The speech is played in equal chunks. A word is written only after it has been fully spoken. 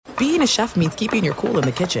Being a chef means keeping your cool in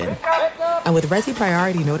the kitchen. And with Resi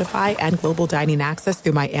Priority Notify and Global Dining Access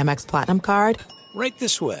through my Amex Platinum card, right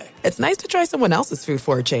this way. It's nice to try someone else's food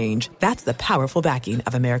for a change. That's the powerful backing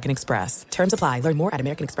of American Express. Terms apply. Learn more at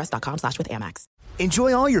americanexpress.com/withAmex.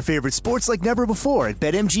 Enjoy all your favorite sports like never before at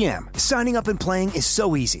BetMGM. Signing up and playing is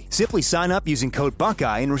so easy. Simply sign up using code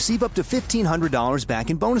Buckeye and receive up to $1,500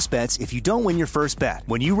 back in bonus bets if you don't win your first bet.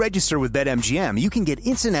 When you register with BetMGM, you can get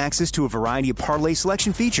instant access to a variety of parlay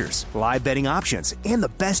selection features, live betting options, and the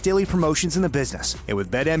best daily promotions in the business. And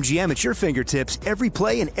with BetMGM at your fingertips, every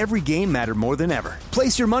play and every game matter more than ever.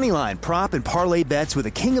 Place your moneyline, prop, and parlay bets with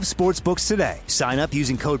the king of sportsbooks today. Sign up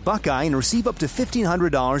using code Buckeye and receive up to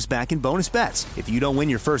 $1,500 back in bonus bets if you don't win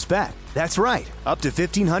your first bet. That's right, up to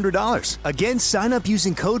 $1,500. Again, sign up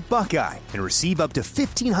using code Buckeye and receive up to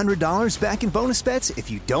 $1,500 back in bonus bets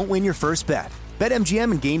if you don't win your first bet.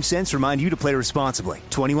 BetMGM and GameSense remind you to play responsibly.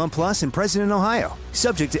 21 plus and present in Ohio.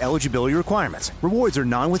 Subject to eligibility requirements. Rewards are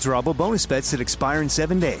non-withdrawable bonus bets that expire in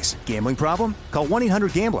 7 days. Gambling problem? Call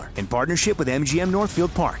 1-800-GAMBLER in partnership with MGM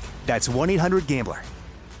Northfield Park. That's 1-800-GAMBLER.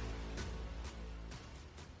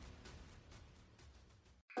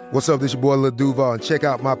 What's up, this your boy Lil Duval, and check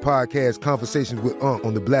out my podcast, Conversations with Unc,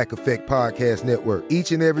 on the Black Effect Podcast Network.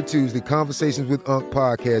 Each and every Tuesday, Conversations with Unc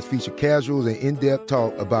podcast feature casuals and in-depth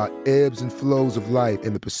talk about ebbs and flows of life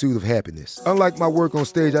and the pursuit of happiness. Unlike my work on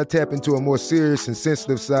stage, I tap into a more serious and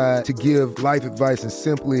sensitive side to give life advice and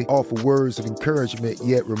simply offer words of encouragement,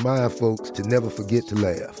 yet remind folks to never forget to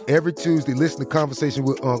laugh. Every Tuesday, listen to Conversation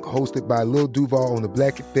with Unc, hosted by Lil Duval on the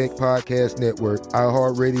Black Effect Podcast Network,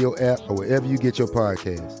 iHeartRadio app, or wherever you get your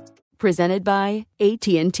podcasts. Presented by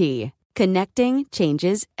AT&T. Connecting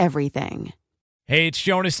changes everything. Hey, it's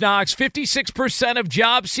Jonas Knox. 56% of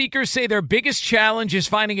job seekers say their biggest challenge is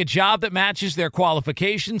finding a job that matches their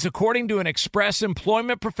qualifications, according to an Express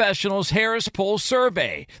Employment Professionals Harris Poll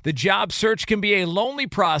survey. The job search can be a lonely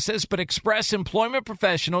process, but Express Employment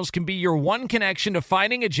Professionals can be your one connection to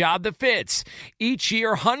finding a job that fits. Each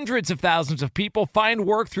year, hundreds of thousands of people find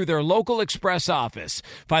work through their local Express office.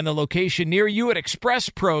 Find the location near you at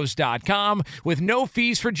expresspros.com. With no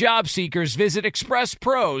fees for job seekers, visit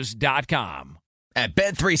expresspros.com. At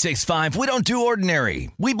Bet365, we don't do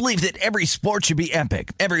ordinary. We believe that every sport should be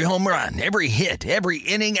epic. Every home run, every hit, every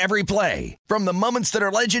inning, every play. From the moments that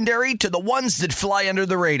are legendary to the ones that fly under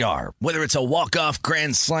the radar. Whether it's a walk-off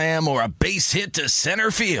grand slam or a base hit to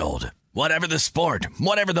center field. Whatever the sport,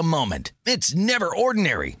 whatever the moment. It's never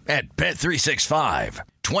ordinary at Bet365.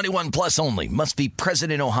 21 plus only. Must be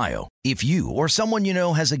present in Ohio. If you or someone you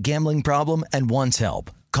know has a gambling problem and wants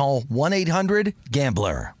help, call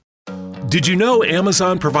 1-800-GAMBLER. Did you know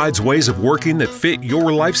Amazon provides ways of working that fit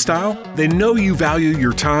your lifestyle? They know you value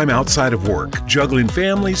your time outside of work, juggling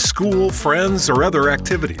family, school, friends, or other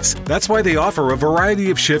activities. That's why they offer a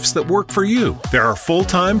variety of shifts that work for you. There are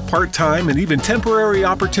full-time, part-time, and even temporary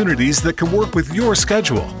opportunities that can work with your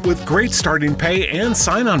schedule, with great starting pay and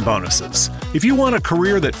sign-on bonuses. If you want a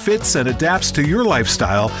career that fits and adapts to your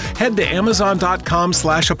lifestyle, head to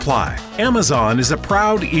amazon.com/apply. Amazon is a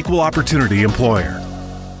proud equal opportunity employer.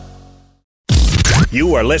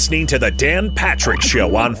 You are listening to The Dan Patrick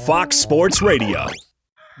Show on Fox Sports Radio.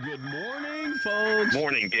 Good morning, folks.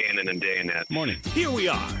 Morning, Dan and Danette. Morning. Here we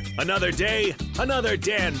are. Another day, another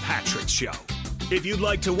Dan Patrick Show. If you'd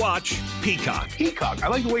like to watch, Peacock. Peacock. I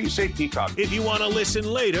like the way you say Peacock. If you want to listen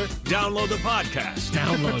later, download the podcast.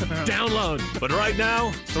 Download. But right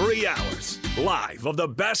now, 3 hours live of the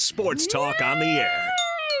best sports talk on the air.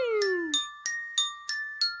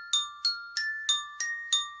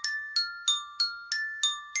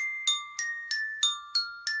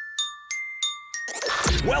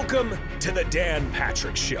 Welcome to the Dan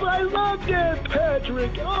Patrick Show. I love Dan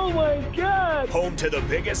Patrick. Oh, my God. Home to the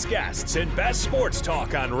biggest guests and best sports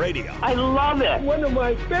talk on radio. I love it. One of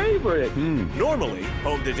my favorites. Normally,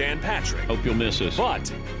 home to Dan Patrick. Hope you'll miss us.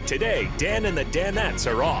 But today, Dan and the Danettes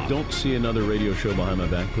are off. Don't see another radio show behind my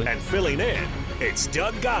back, please. And filling in, it's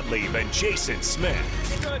Doug Gottlieb and Jason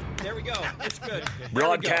Smith. Good. There we go. It's good.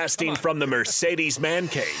 Broadcasting from the Mercedes Man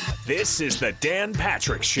Cave, this is the Dan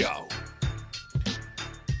Patrick Show.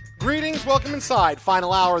 Greetings, welcome inside.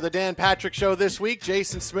 Final hour of the Dan Patrick Show this week.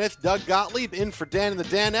 Jason Smith, Doug Gottlieb in for Dan and the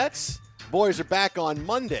Danettes. Boys are back on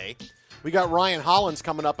Monday. We got Ryan Hollins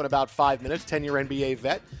coming up in about 5 minutes, 10-year NBA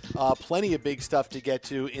vet. Plenty of big stuff to get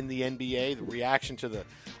to in the NBA. The reaction to the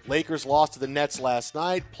Lakers loss to the Nets last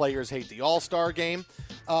night. Players hate the All-Star game.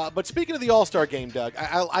 But speaking of the All-Star game, Doug,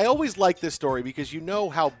 I always like this story because you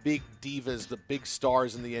know how big divas, the big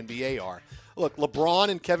stars in the NBA are. look, LeBron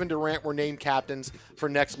and Kevin Durant were named captains for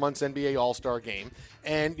next month's NBA All-Star Game,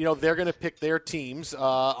 and they're going to pick their teams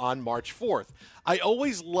on March 4th. I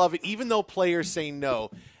always love it, even though players say no.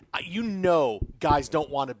 Guys don't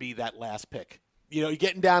want to be that last pick. You're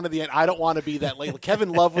getting down to the end. I don't want to be that late. Kevin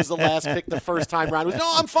Love was the last pick the first time around.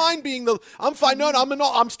 I'm fine being I'm fine. No,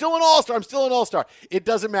 I'm still an all-star. I'm still an all-star. It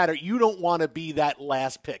doesn't matter. You don't want to be that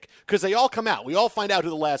last pick because they all come out. We all find out who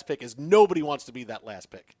the last pick is. Nobody wants to be that last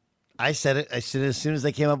pick. I said it as soon as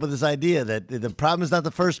they came up with this idea that the problem is not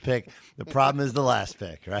the first pick. The problem is the last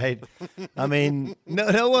pick, right? I mean,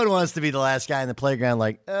 no one wants to be the last guy in the playground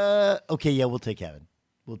like, okay, yeah, we'll take Kevin.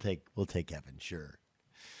 We'll take Kevin. Sure.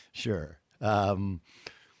 I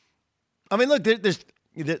mean, look,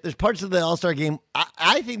 there's parts of the All-Star game.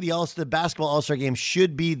 I think the basketball All-Star game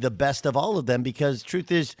should be the best of all of them because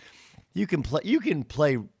truth is, you can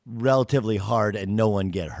play relatively hard and no one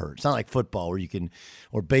get hurt. It's not like football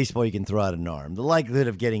or baseball you can throw out an arm. The likelihood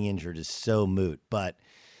of getting injured is so moot. But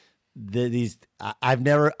I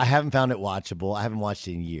haven't found it watchable. I haven't watched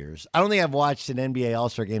it in years. I don't think I've watched an NBA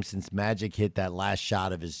All-Star game since Magic hit that last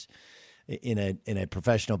shot of his. In a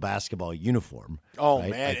professional basketball uniform. Oh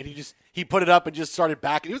right? man! And he put it up and just started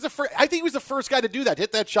backing. He was I think he was the first guy to do that.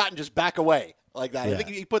 Hit that shot and just back away like that. Yeah. I think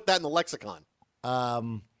he put that in the lexicon.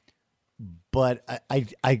 But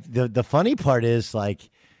the funny part is like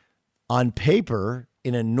on paper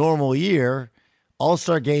in a normal year,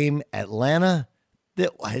 All-Star game Atlanta.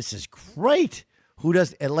 This is great.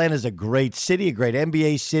 Atlanta's a great city, a great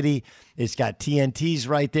NBA city. It's got TNTs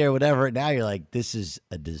right there, whatever. Now you're like, this is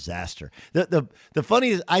a disaster. I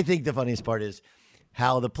think the funniest part is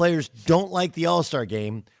how the players don't like the All-Star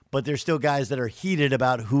game, but there's still guys that are heated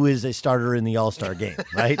about who is a starter in the All-Star game,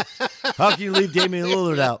 right? How can you leave Damian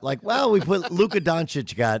Lillard out? Like, well, we put Luka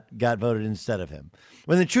Doncic got voted instead of him.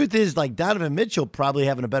 When the truth is, like, Donovan Mitchell probably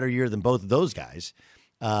having a better year than both of those guys.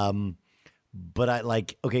 But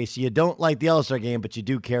okay, so you don't like the All-Star game, but you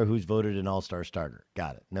do care who's voted an All-Star starter.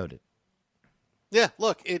 Got it. Noted. Yeah,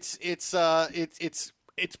 look, it's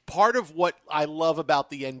part of what I love about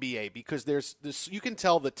the NBA because there's this. You can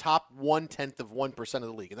tell the top 0.1% of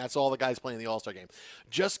the league, and that's all the guys playing the All-Star game,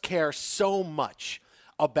 just care so much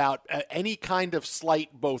about any kind of slight,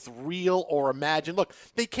 both real or imagined. Look,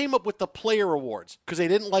 they came up with the player awards because they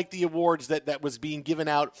didn't like the awards that was being given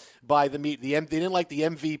out by they didn't like the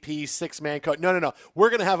MVP six-man coach. No.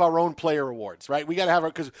 We're going to have our own player awards, right? We got to have our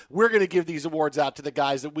because we're going to give these awards out to the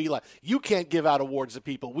guys that we like. You can't give out awards to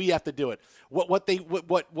people. We have to do it.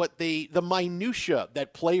 The minutia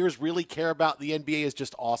that players really care about in the NBA is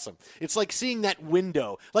just awesome. It's like seeing that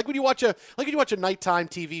window, like when you watch a nighttime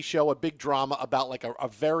TV show, a big drama about like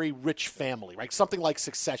a very rich family, right? Something like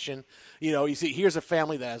Succession. You see, here's a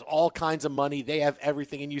family that has all kinds of money. They have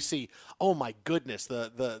everything, and you see, oh my goodness,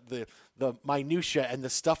 the minutia and the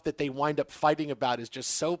stuff that they wind up fighting about is just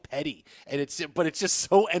so petty, and it's just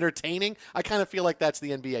so entertaining. I kind of feel like that's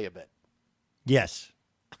the NBA a bit. Yes,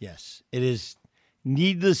 it is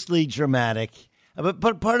needlessly dramatic,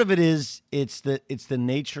 but part of it is it's the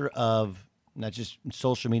nature of not just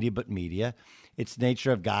social media but media. It's the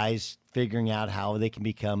nature of guys figuring out how they can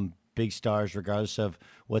become big stars regardless of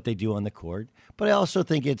what they do on the court. But I also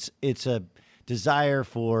think it's a desire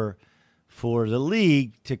for the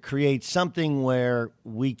league to create something where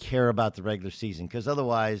we care about the regular season because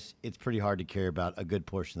otherwise it's pretty hard to care about a good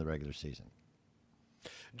portion of the regular season.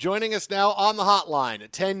 Joining us now on the hotline,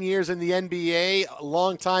 10 years in the NBA,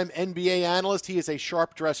 longtime NBA analyst. He is a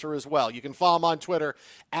sharp dresser as well. You can follow him on Twitter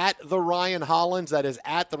at the Ryan Hollins. That is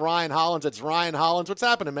at the Ryan Hollins. It's Ryan Hollins. What's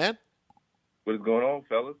happening, man? What's going on,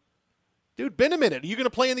 fellas? Dude, been a minute. Are you going to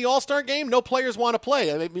play in the All-Star game? No players want to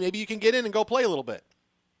play. Maybe you can get in and go play a little bit.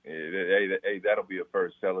 Hey, that'll be a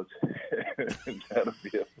first, fellas. That'll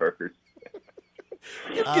be a first.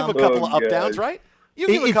 You give a couple of up-downs, right?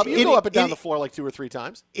 You go up and down the floor like 2 or 3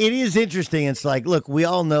 times. It is interesting. It's like, look, we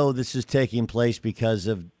all know this is taking place because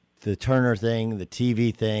of the Turner thing, the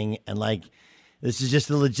TV thing, and like this is just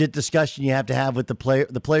a legit discussion you have to have with the player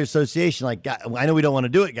association. Like, I know we don't want to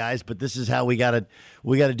do it, guys, but this is how we got to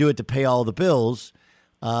do it to pay all the bills.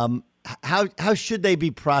 How should they be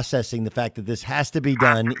processing the fact that this has to be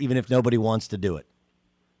done, even if nobody wants to do it?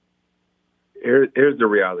 Here's the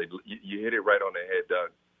reality. You hit it right on the head,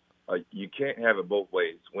 Doug. You can't have it both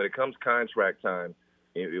ways. When it comes contract time,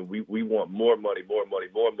 we want more money.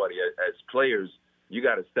 As players, you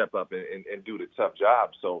got to step up and do the tough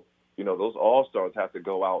job. So, those all-stars have to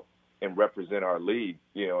go out and represent our league.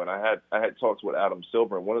 And I had talks with Adam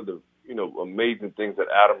Silver, and one of the, amazing things that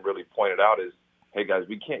Adam really pointed out is, hey, guys,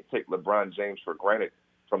 we can't take LeBron James for granted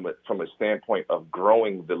from a standpoint of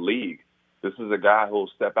growing the league. This is a guy who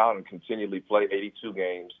will step out and continually play 82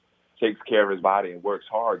 games, takes care of his body, and works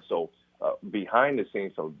hard. So behind the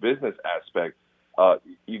scenes, from a business aspect,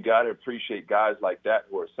 you got to appreciate guys like that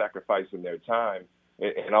who are sacrificing their time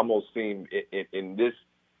and almost seem in this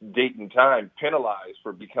date and time penalized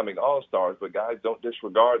for becoming all-stars. But guys, don't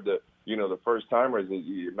disregard the first-timers.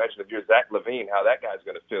 You imagine if you're Zach LaVine, how that guy's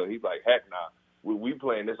going to feel. He's like, heck nah. We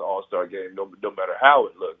playing this all-star game no matter how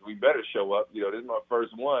it looks. We better show up. This is my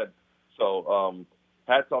first one. So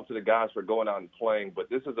hats off to the guys for going out and playing. But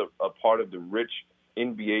this is a part of the rich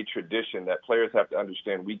NBA tradition that players have to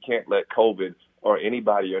understand. We can't let COVID or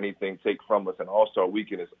anybody or anything take from us. An all-star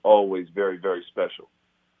weekend is always very, very special.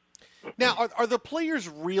 Now, are the players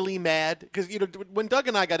really mad? Because, when Doug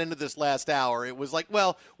and I got into this last hour, it was like,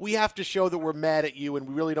 well, we have to show that we're mad at you and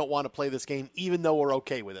we really don't want to play this game, even though we're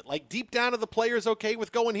okay with it. Like, deep down, are the players okay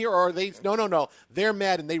with going here, or are they, no, they're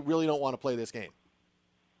mad and they really don't want to play this game?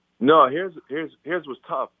 No, here's what's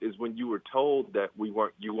tough is when you were told that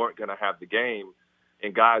you weren't going to have the game,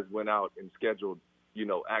 and guys went out and scheduled,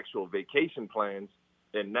 actual vacation plans,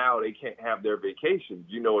 and now they can't have their vacations.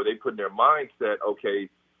 Or they put in their mindset, okay,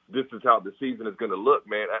 this is how the season is going to look,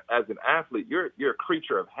 man. As an athlete, you're a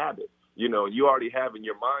creature of habit. You already have in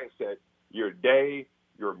your mindset your day,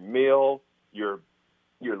 your meal, your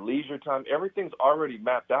leisure time. Everything's already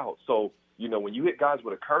mapped out. So, when you hit guys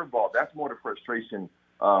with a curveball, that's more the frustration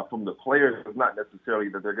from the players. It's not necessarily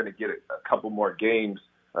that they're going to get a couple more games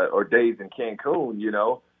or days in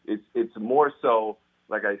Cancun. It's more so,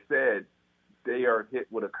 like I said, they are hit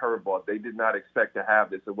with a curveball. They did not expect to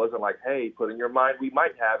have this. It wasn't like, hey, put in your mind we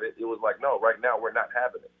might have it. It was like, no, right now we're not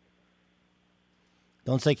having it.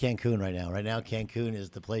 Don't say Cancun right now. Right now, Cancun is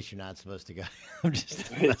the place you're not supposed to go. I'm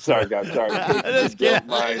just sorry, guys. Sorry. I'm just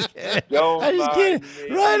kidding. I'm just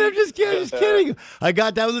kidding. Right? I'm just kidding. Just kidding. I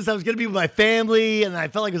got that list. I was going to be with my family, and I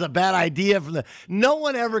felt like it was a bad idea. No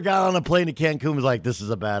one ever got on a plane to Cancun and was like, this is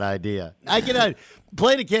a bad idea.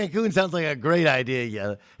 Plane to Cancun sounds like a great idea.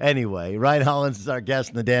 Yeah. Anyway, Ryan Hollins is our guest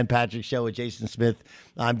on the Dan Patrick Show with Jason Smith.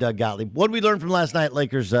 I'm Doug Gottlieb. What did we learn from last night,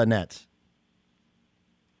 Lakers Nets?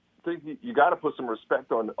 I think you got to put some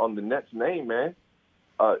respect on the Nets name, man.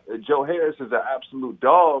 Joe Harris is an absolute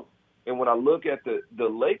dog, and when I look at the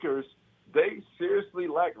Lakers, they seriously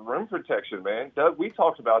lack rim protection, man. Doug, we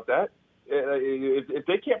talked about that. If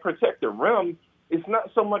they can't protect the rim, it's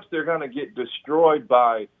not so much they're going to get destroyed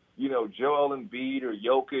by Joel Embiid or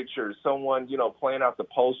Jokic or someone playing out the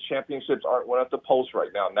post. Championships aren't won at the post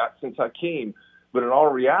right now, not since Hakeem. But in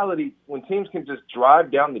all reality, when teams can just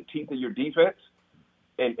drive down the teeth of your defense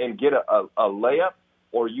and get a layup,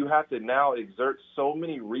 or you have to now exert so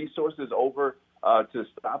many resources over to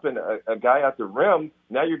stopping a guy at the rim,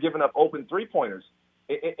 now you're giving up open three-pointers.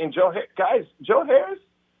 And Joe Harris,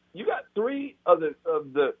 you got three of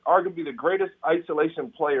the arguably the greatest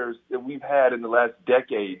isolation players that we've had in the last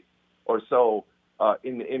decade or so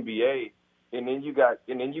in the NBA, and then you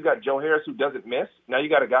got Joe Harris who doesn't miss. Now you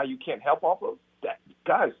got a guy you can't help off of.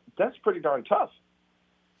 Guys, that's pretty darn tough.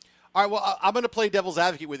 All right, well, I'm going to play devil's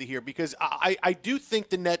advocate with you here because I do think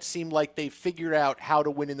the Nets seem like they figured out how to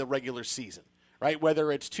win in the regular season, right? Whether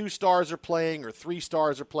it's 2 stars are playing or 3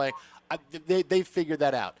 stars are playing, they've figured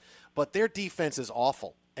that out. But their defense is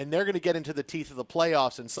awful, and they're going to get into the teeth of the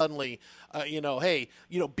playoffs, and suddenly,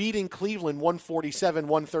 beating Cleveland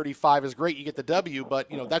 147-135 is great. You get the W, but,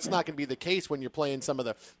 that's not going to be the case when you're playing some of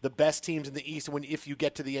the best teams in the East if you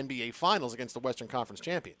get to the NBA Finals against the Western Conference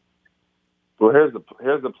champion. Well, here's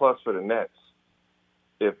the plus for the Nets.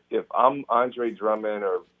 If I'm Andre Drummond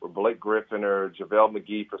or Blake Griffin or JaVale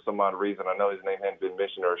McGee for some odd reason, I know his name hadn't been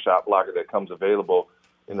mentioned, or a shot blocker that comes available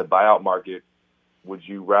in the buyout market, would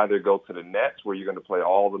you rather go to the Nets where you're going to play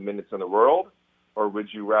all the minutes in the world, or would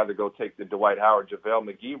you rather go take the Dwight Howard, JaVale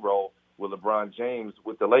McGee role with LeBron James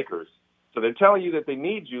with the Lakers? So they're telling you that they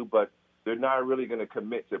need you, but they're not really going to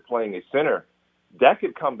commit to playing a center. That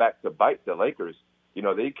could come back to bite the Lakers.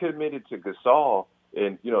 They committed to Gasol,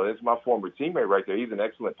 and, it's my former teammate right there. He's an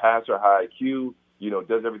excellent passer, high IQ,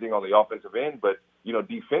 does everything on the offensive end. But,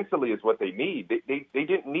 defensively is what they need. They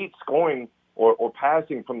didn't need scoring or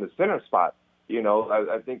passing from the center spot.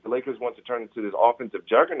 I think the Lakers want to turn into this offensive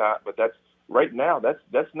juggernaut, but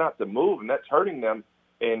that's not the move, and that's hurting them.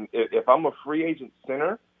 And if I'm a free agent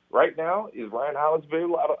center right now, is Ryan Hollins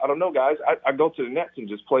available? I don't know, guys. I go to the Nets and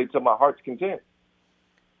just play to my heart's content.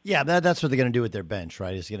 Yeah, that's what they're going to do with their bench,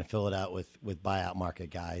 right? Is going to fill it out with buyout market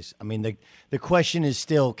guys. I mean, the question is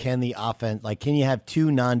still, can the offense, can you have 2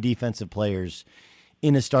 non-defensive players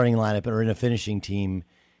in a starting lineup or in a finishing team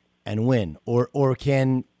and win? Or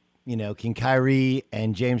can Kyrie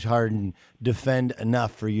and James Harden defend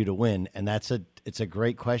enough for you to win? And that's it's a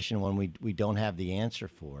great question, one we don't have the answer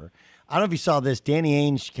for. I don't know if you saw this.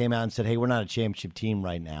 Danny Ainge came out and said, "Hey, we're not a championship team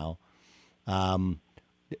right now."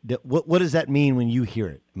 What does that mean when you hear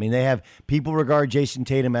it? I mean, they have people regard Jason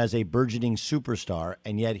Tatum as a burgeoning superstar,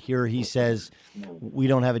 and yet here he says we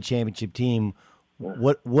don't have a championship team.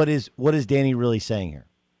 What is Danny really saying here?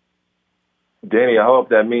 Danny, I hope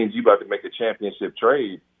that means you about to make a championship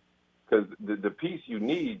trade, because the piece you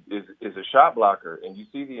need is a shot blocker, and you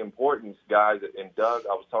see the importance, guys. And Doug,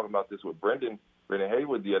 I was talking about this with Brendan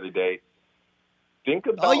Haywood the other day. Think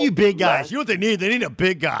about all you big guys. You know what they need? They need a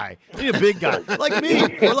big guy. They need a big guy like me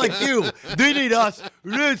or like you. They need us.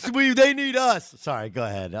 They need us. Sorry, go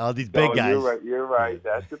ahead. All these big guys. You're right.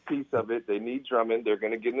 That's the piece of it. They need Drummond. They're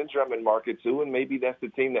going to get in the Drummond market too, and maybe that's the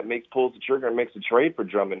team that pulls the trigger and makes a trade for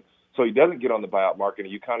Drummond, so he doesn't get on the buyout market,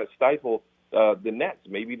 and you kind of stifle the Nets.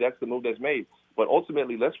 Maybe that's the move that's made. But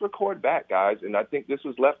ultimately, let's record back, guys, and I think this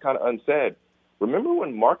was left kind of unsaid. Remember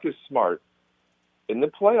when Marcus Smart in the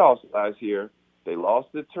playoffs last year? They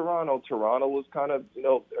lost to Toronto. Toronto was kind of,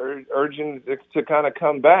 urging to kind of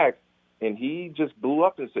come back, and he just blew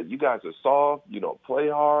up and said, "You guys are soft. You don't play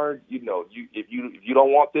hard. If you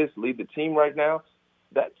don't want this, leave the team right now."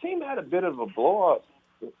 That team had a bit of a blow up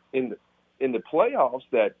in the playoffs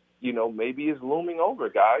that maybe is looming over,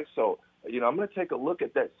 guys. So I'm going to take a look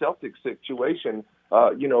at that Celtics situation, a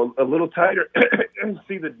little tighter, and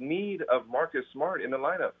see the need of Marcus Smart in the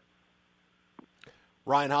lineup.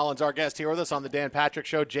 Ryan Hollins, our guest here with us on the Dan Patrick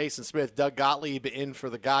Show. Jason Smith, Doug Gottlieb in for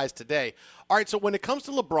the guys today. All right, so when it comes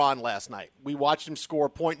to LeBron last night, we watched him score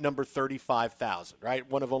point number 35,000, right?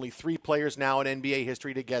 One of only 3 players now in NBA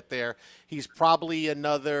history to get there. He's probably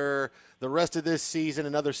the rest of this season,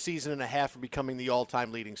 another season and a half from becoming the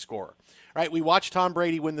all-time leading scorer. Right, we watched Tom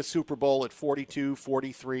Brady win the Super Bowl at 42,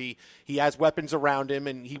 43. He has weapons around him,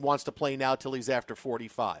 and he wants to play now till he's after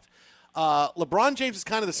 45. LeBron James is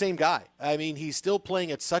kind of the same guy. I mean, he's still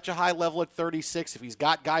playing at such a high level at 36. If he's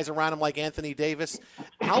got guys around him like Anthony Davis,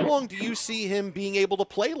 how long do you see him being able to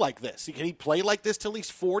play like this? Can he play like this till he's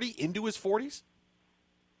 40, into his 40s?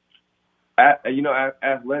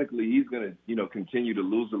 Athletically, he's going to, continue to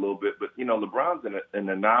lose a little bit. But, LeBron's an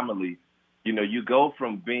anomaly. You go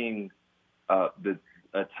from being a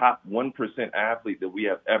top 1% athlete that we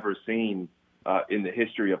have ever seen in the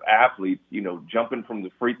history of athletes, jumping from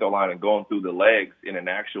the free throw line and going through the legs in an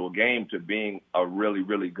actual game, to being a really,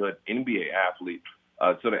 really good NBA athlete.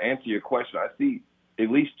 So to answer your question, I see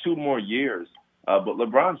at least 2 more years. But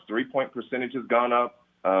LeBron's 3-point percentage has gone up.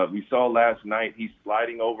 We saw last night he's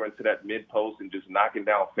sliding over into that mid post and just knocking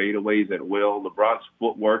down fadeaways at will. LeBron's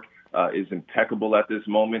footwork is impeccable at this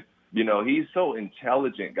moment. He's so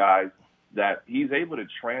intelligent, guys, that he's able to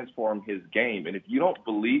transform his game. And if you don't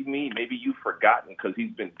believe me, maybe you've forgotten because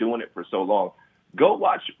he's been doing it for so long. Go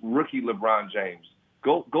watch rookie LeBron James.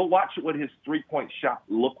 Go watch what his 3-point shot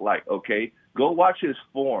looked like, okay? Go watch his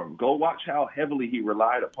form. Go watch how heavily he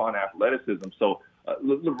relied upon athleticism. So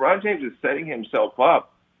LeBron James is setting himself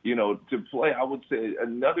up, to play, I would say,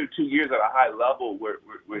 another 2 years at a high level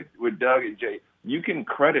with Doug and Jay. You can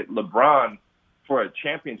credit LeBron for a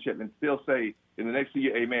championship and still say, in the next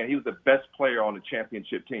year, hey, man, he was the best player on the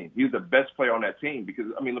championship team. He was the best player on that team because,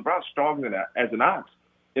 LeBron's stronger than as an ox.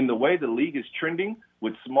 In the way the league is trending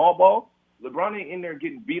with small ball, LeBron ain't in there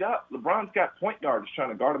getting beat up. LeBron's got point guards trying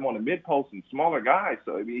to guard him on the mid-post and smaller guys.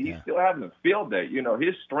 So, he's still having a field day.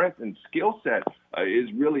 His strength and skill set is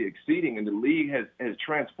really exceeding, and the league has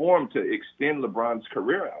transformed to extend LeBron's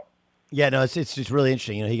career out. Yeah, no, it's just really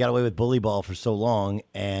interesting. He got away with bully ball for so long,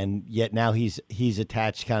 and yet now he's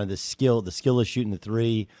attached kind of the skill of shooting the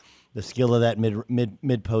 3, the skill of that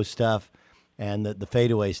mid post stuff, and the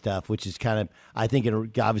fadeaway stuff, which is kind of, I think,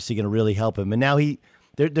 obviously going to really help him. And now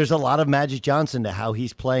there's a lot of Magic Johnson to how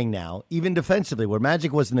he's playing now, even defensively, where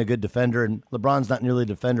Magic wasn't a good defender, and LeBron's not nearly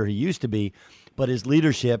the defender he used to be, but his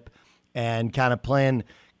leadership and kind of playing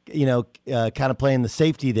the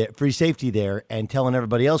safety there, free safety there, and telling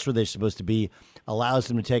everybody else where they're supposed to be allows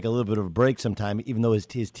him to take a little bit of a break sometime, even though his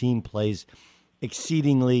team plays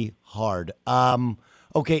exceedingly hard.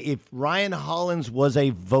 Okay, if Ryan Hollins was a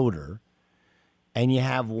voter and you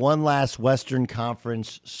have one last Western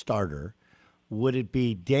Conference starter, would it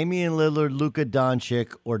be Damian Lillard, Luka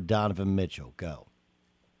Doncic, or Donovan Mitchell? Go.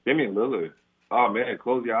 Damian Lillard. Oh, man,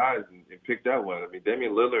 close your eyes and pick that one.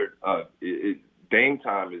 Damian Lillard, Dame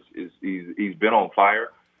time he's been on fire.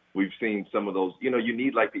 We've seen some of those. You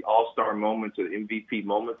need like the All-Star moments or the MVP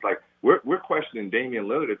moments. Like we're questioning Damian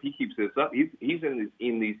Lillard if he keeps this up. He's in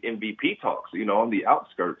these MVP talks. On the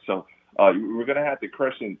outskirts. So we're gonna have to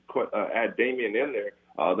add Damian in there.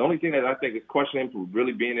 The only thing that I think is questioning him for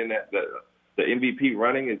really being in that the MVP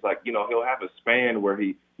running is like, he'll have a span where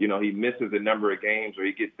he misses a number of games or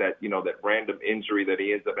he gets that, that random injury that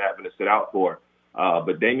he ends up having to sit out for.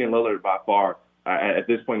 But Damian Lillard, by far, at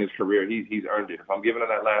this point in his career, he's earned it. If I'm giving him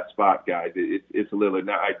that last spot, guys, it's Lillard.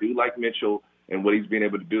 Now, I do like Mitchell and what he's been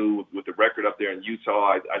able to do with the record up there in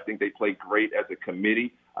Utah. I think they play great as a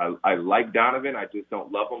committee. I like Donovan. I just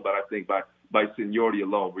don't love him. But I think by seniority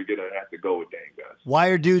alone, we're going to have to go with Dame, guys. Why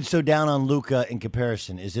are dudes so down on Luka in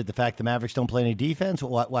comparison? Is it the fact the Mavericks don't play any defense?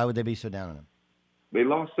 Why would they be so down on him? They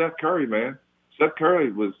lost Seth Curry, man. Seth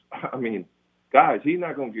Curry was, guys, he's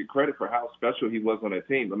not going to get credit for how special he was on that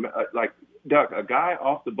team. Like, Doug, a guy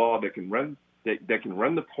off the ball that can run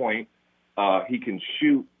the point. He can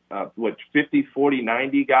shoot, 50, 40,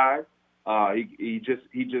 90 guys. He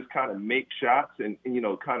just kind of makes shots and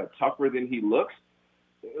kind of tougher than he looks.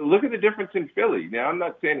 Look at the difference in Philly. Now, I'm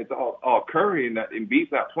not saying it's all Curry and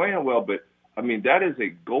Embiid's not playing well, but, that is a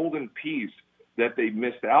golden piece that they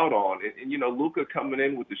missed out on. And Luka coming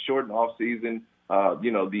in with the shortened offseason,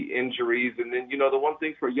 the injuries. And then, the one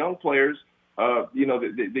thing for young players,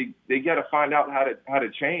 they got to find out how to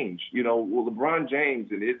change. LeBron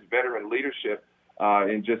James and his veteran leadership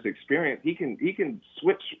and just experience, he can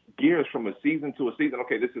switch gears from a season to a season.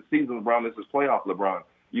 Okay, this is season LeBron, this is playoff LeBron.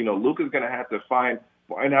 Luka's going to have to find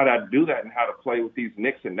out how to do that and how to play with these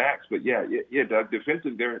Knicks and Knacks. But yeah, Doug,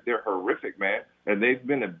 defensively, they're horrific, man. And they've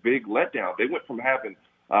been a big letdown. They went from having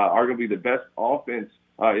arguably the best offense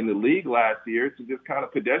in the league last year to just kind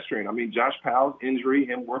of pedestrian. Josh Powell's injury,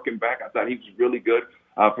 him working back, I thought he was really good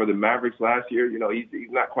for the Mavericks last year.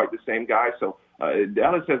 He's not quite the same guy. So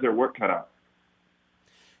Dallas has their work cut out.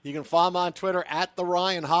 You can follow him on Twitter at the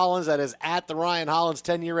Ryan Hollins. That is at the Ryan Hollins,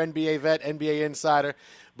 10-year NBA vet, NBA insider.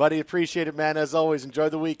 Buddy, appreciate it, man. As always, enjoy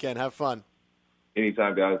the weekend. Have fun.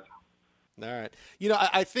 Anytime, guys. All right.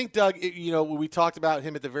 I think, Doug, we talked about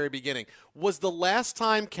him at the very beginning. Was the last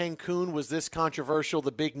time Cancun was this controversial,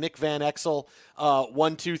 the big Nick Van Exel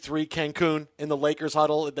 1-2-3 Cancun in the Lakers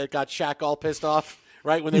huddle that got Shaq all pissed off?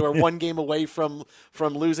 Right, when they were one game away from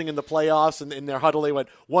losing in the playoffs, and in their huddle they went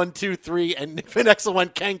 1-2-3, and Nick Van Exel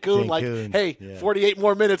went Cancun. Like, hey, yeah. 48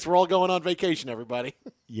 more minutes, we're all going on vacation, everybody.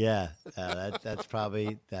 Yeah, that's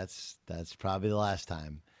probably the last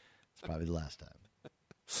time. It's probably the last time.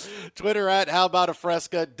 Twitter at How About a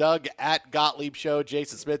Fresca, Doug at Gottlieb Show,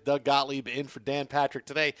 Jason Smith, Doug Gottlieb in for Dan Patrick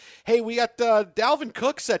today. Hey, we got Dalvin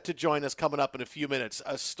Cook set to join us coming up in a few minutes.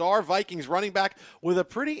 A star Vikings running back with a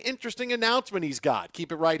pretty interesting announcement he's got.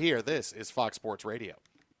 Keep it right here. This is Fox Sports Radio.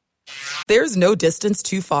 There's no distance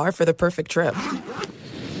too far for the perfect trip.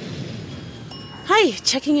 Hi,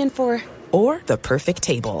 checking in for... Or the perfect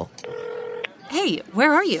table. Hey,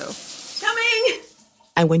 where are you? Coming!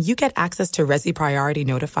 And when you get access to Resi Priority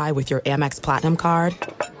Notify with your Amex Platinum card...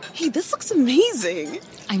 Hey, this looks amazing.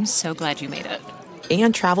 I'm so glad you made it.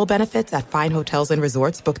 And travel benefits at fine hotels and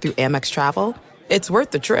resorts booked through Amex Travel, it's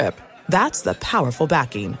worth the trip. That's the powerful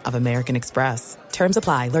backing of American Express. Terms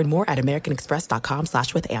apply. Learn more at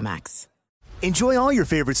americanexpress.com/withAmex. Enjoy all your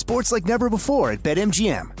favorite sports like never before at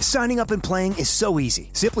BetMGM. Signing up and playing is so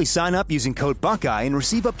easy. Simply sign up using code Buckeye and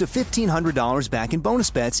receive up to $1,500 back in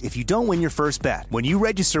bonus bets if you don't win your first bet. When you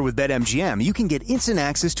register with BetMGM, you can get instant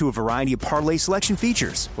access to a variety of parlay selection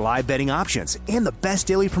features, live betting options, and the best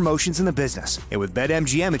daily promotions in the business. And with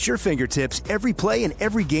BetMGM at your fingertips, every play and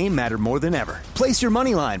every game matter more than ever. Place your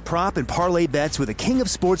moneyline, prop, and parlay bets with the king of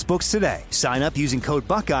sportsbooks today. Sign up using code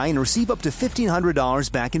Buckeye and receive up to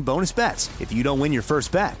 $1,500 back in bonus bets if you don't win your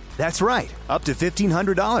first bet. That's right, up to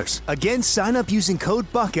 $1,500. Again, sign up using code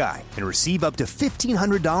Buckeye and receive up to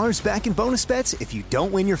 $1,500 back in bonus bets if you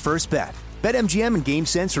don't win your first bet. BetMGM and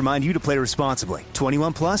GameSense remind you to play responsibly.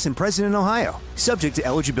 21 plus and present in Ohio. Subject to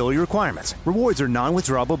eligibility requirements. Rewards are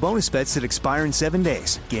non-withdrawable bonus bets that expire in 7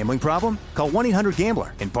 days. Gambling problem? Call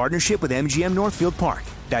 1-800-GAMBLER in partnership with MGM Northfield Park.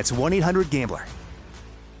 That's 1-800-GAMBLER.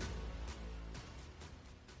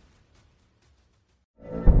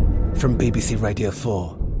 From BBC Radio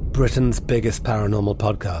 4, Britain's biggest paranormal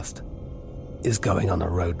podcast is going on a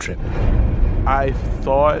road trip. I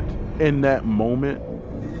thought in that moment,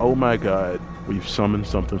 oh my God, we've summoned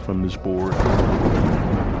something from this board.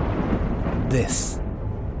 This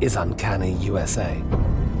is Uncanny USA.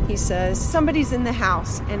 He says, somebody's in the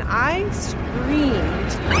house, and I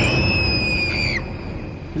screamed.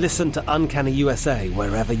 Listen to Uncanny USA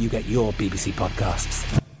wherever you get your BBC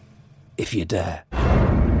podcasts, if you dare.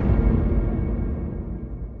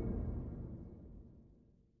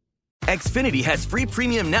 Xfinity has free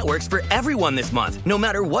premium networks for everyone this month, no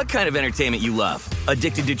matter what kind of entertainment you love.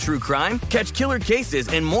 Addicted to true crime? Catch killer cases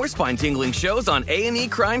and more spine-tingling shows on A&E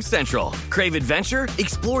Crime Central. Crave adventure?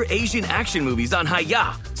 Explore Asian action movies on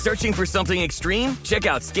Hi-Ya. Searching for something extreme? Check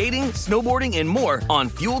out skating, snowboarding, and more on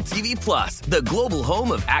Fuel TV Plus, the global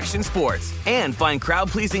home of action sports. And find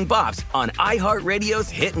crowd-pleasing bops on iHeartRadio's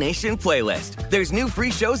Hit Nation playlist. There's new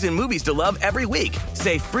free shows and movies to love every week.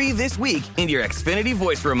 Say free this week in your Xfinity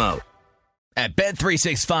voice remote. At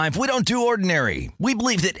Bet365, we don't do ordinary. We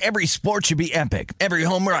believe that every sport should be epic. Every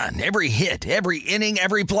home run, every hit, every inning,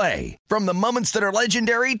 every play. From the moments that are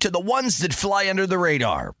legendary to the ones that fly under the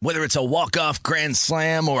radar. Whether it's a walk-off grand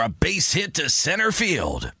slam or a base hit to center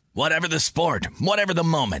field. Whatever the sport, whatever the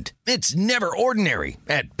moment, it's never ordinary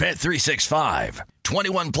at Bet365.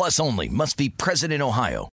 21 plus only. Must be present in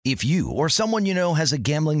Ohio. If you or someone you know has a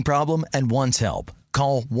gambling problem and wants help,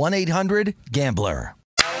 call 1-800-GAMBLER.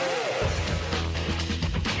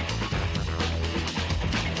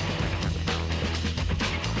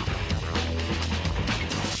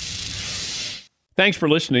 Thanks for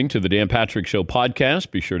listening to the Dan Patrick Show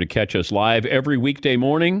podcast. Be sure to catch us live every weekday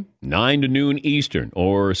morning, 9 to noon Eastern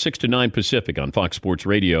or 6 to 9 Pacific on Fox Sports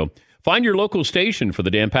Radio. Find your local station for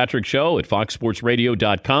the Dan Patrick Show at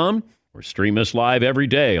foxsportsradio.com or stream us live every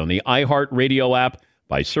day on the iHeartRadio app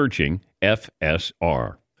by searching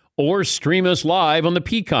FSR. Or stream us live on the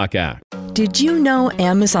Peacock app. Did you know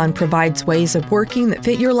Amazon provides ways of working that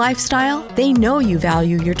fit your lifestyle? They know you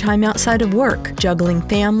value your time outside of work, juggling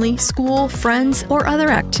family, school, friends, or other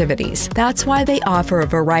activities. That's why they offer a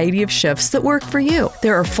variety of shifts that work for you.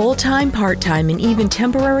 There are full-time, part-time, and even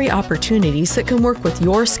temporary opportunities that can work with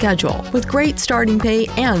your schedule, with great starting pay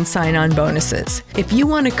and sign-on bonuses. If you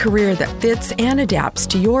want a career that fits and adapts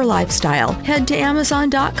to your lifestyle, head to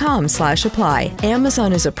Amazon.com/apply.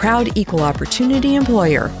 Amazon is a proud equal opportunity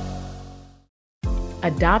employer.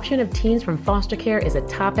 Adoption of teens from foster care is a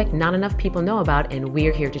topic not enough people know about, and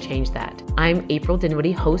we're here to change that. I'm April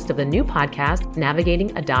Dinwiddie, host of the new podcast,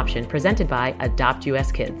 Navigating Adoption, presented by Adopt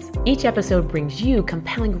US Kids. Each episode brings you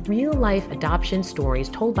compelling real-life adoption stories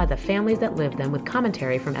told by the families that live them with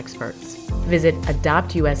commentary from experts. Visit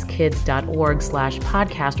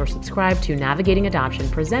adoptuskids.org/podcast or subscribe to Navigating Adoption,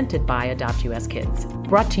 presented by Adopt US Kids.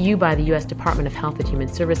 Brought to you by the U.S. Department of Health and Human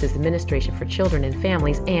Services Administration for Children and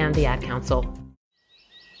Families and the Ad Council.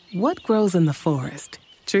 What grows in the forest?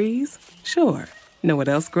 Trees? Sure. Know what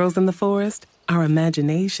else grows in the forest? Our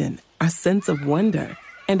imagination, our sense of wonder,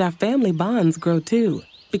 and our family bonds grow too.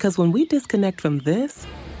 Because when we disconnect from this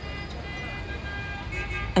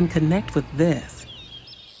and connect with this,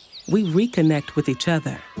 we reconnect with each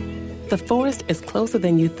other. The forest is closer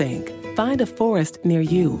than you think. Find a forest near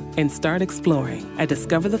you and start exploring at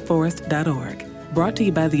discovertheforest.org. Brought to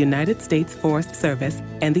you by the United States Forest Service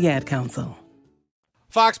and the Ad Council.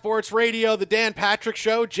 Fox Sports Radio, the Dan Patrick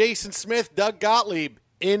Show. Jason Smith, Doug Gottlieb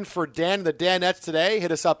in for Dan and the Danettes today.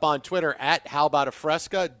 Hit us up on Twitter at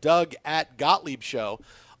HowAboutAFresca, Doug at Gottlieb Show.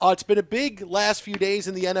 It's been a big last few days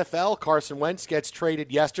in the NFL. Carson Wentz gets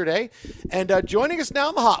traded yesterday. And joining us now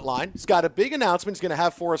on the hotline, he's got a big announcement he's going to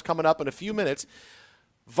have for us coming up in a few minutes.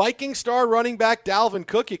 Viking star running back Dalvin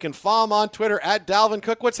Cook. You can follow him on Twitter at Dalvin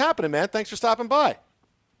Cook. What's happening, man? Thanks for stopping by.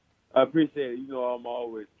 I appreciate it. You know, I'm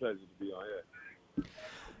always pleasure to be on here.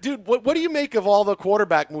 Dude, what do you make of all the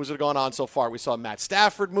quarterback moves that have gone on so far? We saw Matt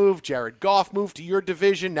Stafford move, Jared Goff move to your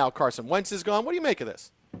division. Now Carson Wentz is gone. What do you make of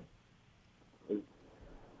this?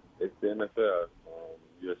 It's the NFL.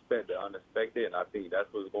 You expect the unexpected, and I think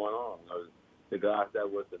that's what's going on. You know, the guys that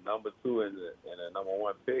was the number 2 and the number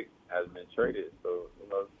 1 pick has been traded. So,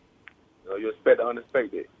 you expect the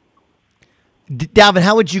unexpected. Dalvin,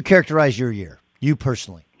 how would you characterize your year, you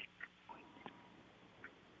personally?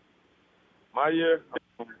 My year,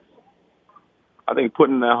 I think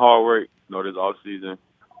putting in that hard work, this offseason,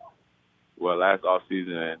 last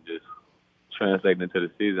offseason, and just translating into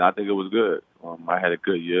the season, I think it was good. I had a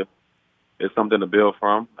good year. It's something to build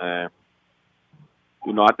from, and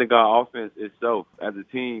I think our offense itself, as a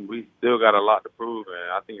team, we still got a lot to prove,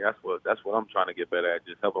 and I think that's what I'm trying to get better at,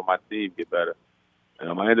 just helping my team get better.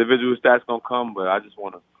 My individual stats gonna come, but I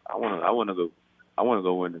want to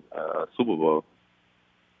go win a Super Bowl.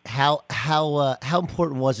 How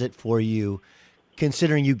important was it for you,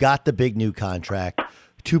 considering you got the big new contract,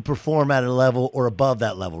 to perform at a level or above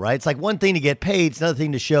that level, right? It's like one thing to get paid. It's another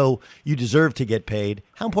thing to show you deserve to get paid.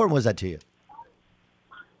 How important was that to you?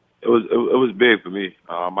 It was big for me.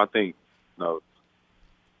 I think,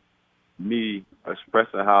 me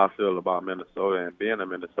expressing how I feel about Minnesota and being in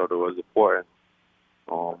Minnesota was important.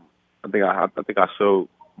 I think I showed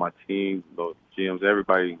my team, GMs,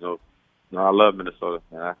 everybody, I love Minnesota,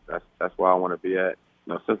 and that's where I want to be at.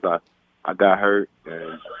 Since I got hurt,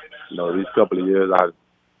 and these couple of years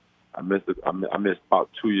I missed about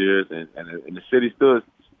 2 years, and the city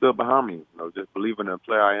still behind me. Just believing in the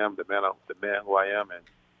player I am, the man who I am, and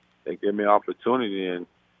they give me an opportunity, and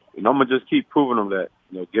I'm gonna just keep proving them that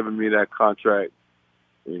giving me that contract,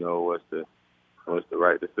 was the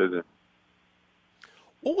right decision.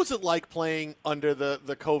 What was it like playing under the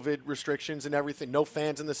COVID restrictions and everything? No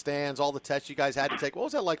fans in the stands, all the tests you guys had to take. What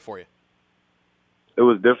was that like for you? It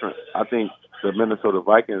was different. I think the Minnesota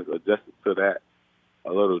Vikings adjusted to that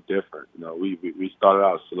a little different. We started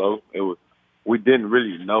out slow. We didn't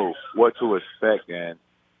really know what to expect, and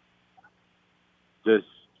just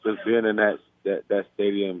being in that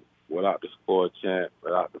stadium without the score chant,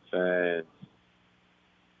 without the fans,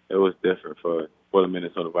 it was different for the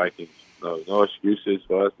Minnesota Vikings. No excuses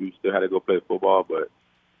for us. We still had to go play football, but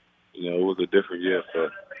it was a different year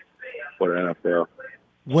for the NFL.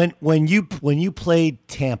 When you played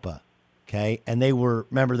Tampa, okay, and they were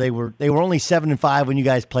only 7-5 when you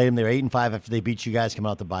guys played them. They were 8-5 after they beat you guys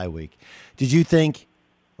coming out the bye week. Did you think,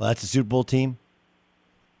 well, that's a Super Bowl team?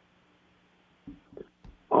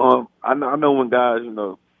 I know when guys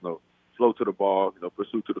flow to the ball,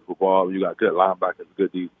 pursue to the football. You got good linebackers,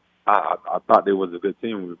 good D. I thought they was a good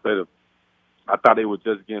team when we played them. I thought they were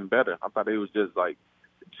just getting better. I thought they was just like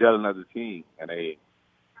gelling as a team, and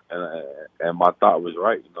my thought was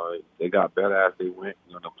right. They got better as they went.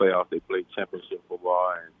 In the playoffs, they played championship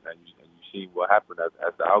football, and you see what happened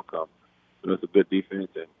as the outcome. It's a good defense,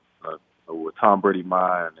 and with Tom Brady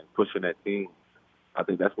mind and pushing that team, I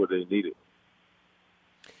think that's what they needed.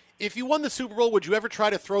 If you won the Super Bowl, would you ever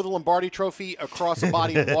try to throw the Lombardi Trophy across a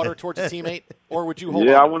body of water towards a teammate, or would you hold on?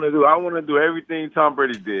 Yeah, I want to do everything Tom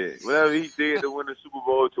Brady did. Whatever he did to win the Super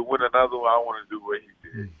Bowl, to win another one, I want to do what he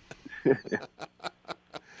did.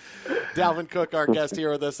 Dalvin Cook, our guest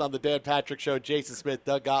here with us on the Dan Patrick Show. Jason Smith,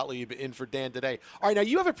 Doug Gottlieb in for Dan today. All right, now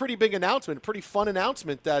you have a pretty big announcement, a pretty fun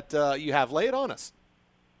announcement that you have. Lay it on us.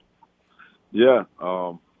 Yeah,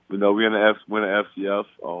 we're in the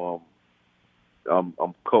FCF. I'm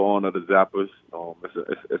co-owner of the Zappers.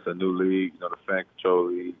 It's a new league, the fan control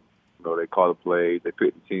league. They call the plays. They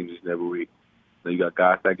pick the teams each and every week. You got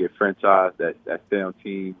guys that get franchised that stay on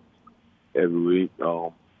teams every week.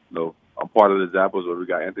 I'm part of the Zappers where we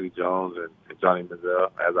got Anthony Jones and Johnny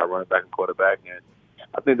Manziel as our running back and quarterback. And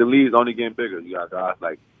I think the league's only getting bigger. You got guys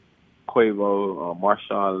like Quavo,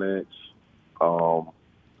 Marshawn Lynch,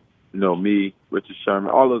 me, Richard Sherman,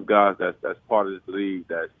 all those guys that's part of this league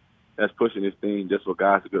that's pushing this thing just for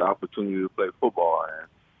guys to get an opportunity to play football. And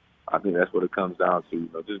I think that's what it comes down to,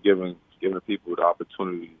 just giving people the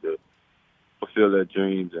opportunity to fulfill their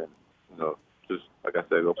dreams and, just, like I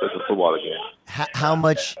said, go play some football again. How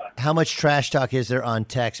much trash talk is there on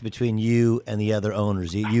text between you and the other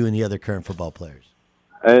owners, you and the other current football players?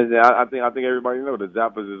 And I think everybody knows the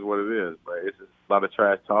Zappers is what it is, but it's just a lot of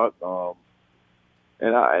trash talk.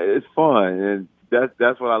 And it's fun, and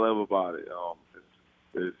that's what I love about it.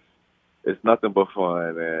 It's nothing but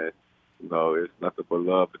fun, and it's nothing but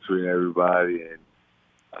love between everybody, and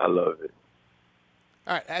I love it.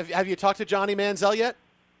 All right, have you talked to Johnny Manziel yet?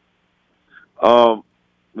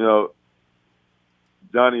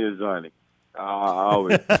 Johnny is Johnny. I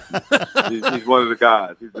always he's one of the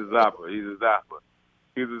guys. He's a zapper. He's a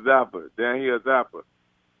zapper. Then he a zapper.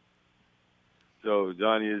 So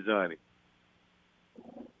Johnny is Johnny.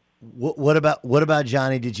 What about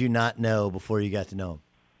Johnny? Did you not know before you got to know him?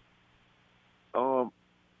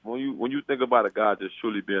 When you think about a guy just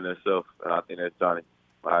truly being himself, I think that's Johnny.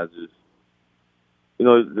 I just,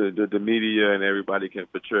 the media and everybody can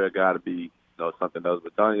portray a guy to be something else,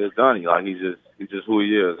 but Johnny is Johnny. Like he's just who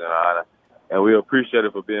he is, and we appreciate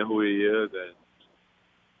it for being who he is,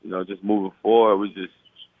 and just moving forward, we just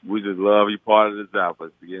love be part of the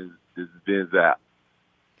Zappers, being Zap.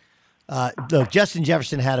 Look, Justin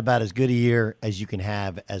Jefferson had about as good a year as you can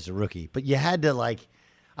have as a rookie, but you had to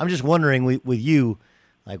I'm just wondering with you,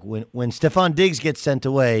 when Stephon Diggs gets sent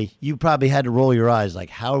away, you probably had to roll your eyes.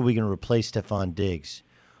 How are we going to replace Stephon Diggs?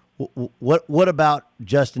 What about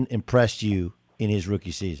Justin impressed you in his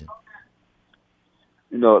rookie season?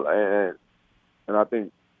 And I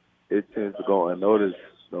think it tends to go unnoticed.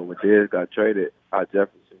 When Diggs got traded, how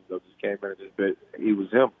Jefferson just came in and just bet he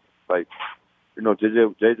was him.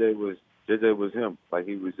 JJ was him.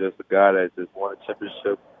 He was just a guy that just won a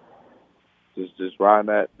championship. Just riding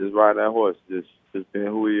that horse, just being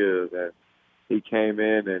who he is, and he came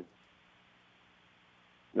in and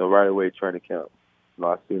right away training camp.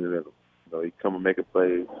 I seen it in him. He come and make a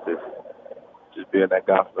play, just being that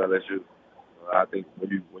guy for LSU. I think when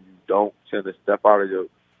you don't tend to step out of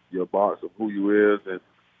your box of who you is and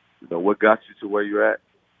what got you to where you're at.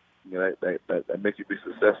 That makes you be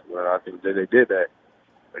successful. And I think that they did that.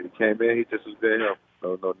 When he came in, he just was being him.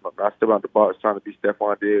 Not stepping out the box trying to be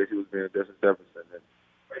Stephon Diggs. He was being Justin Jefferson.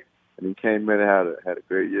 And he came in and had a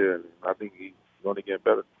great year. And I think he's going to get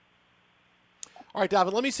better. All right,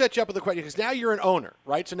 Dalvin, let me set you up with a question because now you're an owner,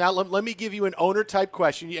 right? So now let me give you an owner-type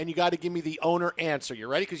question, and you got to give me the owner answer. You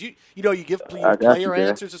ready? Because you give player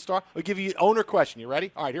answers to start. I'll give you an owner question. You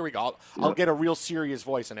ready? All right, here we go. I'll get a real serious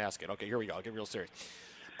voice and ask it. Okay, here we go. I'll get real serious.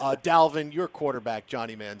 Dalvin, your quarterback,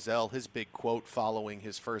 Johnny Manziel, his big quote following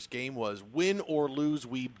his first game was, "Win or lose,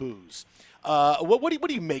 we booze." What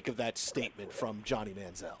do you make of that statement from Johnny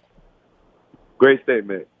Manziel? Great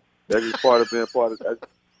statement. That is part of being part of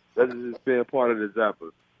that is just being part of the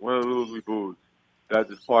Zappers. Win or lose, we booze. That's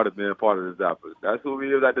just part of being part of the Zappers. That's who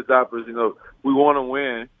we is at the Zappers. We want to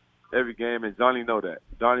win every game, and Johnny know that.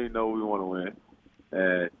 Johnny know we want to win,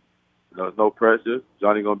 and there's no pressure.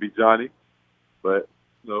 Johnny gonna be Johnny, but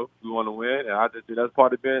we want to win, and I just think that's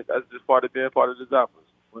just part of being part of the Zappers.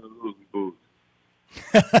 Win or lose, we booze.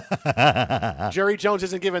 Jerry Jones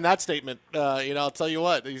isn't giving that statement. I'll tell you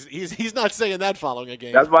what, he's not saying that following a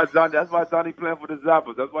game. That's why Johnny playing for the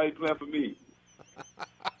Zappers. That's why he playing for me.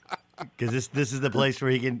 Because this is the place where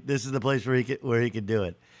he can. This is the place where he can do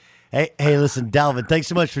it. Hey, listen, Dalvin, thanks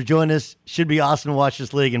so much for joining us. Should be awesome to watch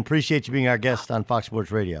this league, and appreciate you being our guest on Fox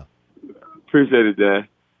Sports Radio. Appreciate it, Dan.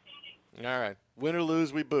 All right. Win or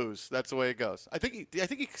lose, we booze. That's the way it goes. I think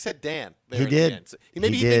he said Dan. He did. So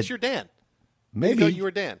maybe he thinks you're Dan. Maybe he thought you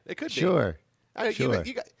were Dan. It could be. Sure. We're the Dan.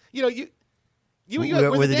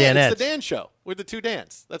 Danettes. It's the Dan show. We're the two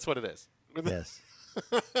Dans. That's what it is. Yes.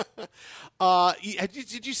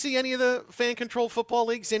 Did you see any of the fan-controlled football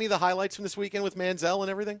leagues? Any of the highlights from this weekend with Manziel and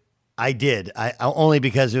everything? I did. I only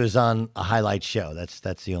because it was on a highlight show.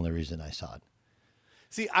 That's the only reason I saw it.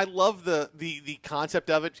 See, I love the concept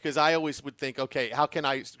of it because I always would think, okay, how can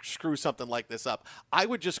I screw something like this up? I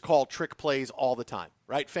would just call trick plays all the time,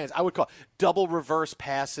 right? Fans, I would call double reverse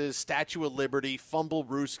passes, Statue of Liberty, fumble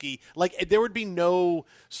rooski. Like there would be no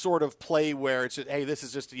sort of play where it's just, hey, this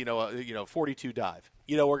is just a 42 dive.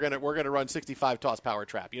 We're gonna run 65 toss power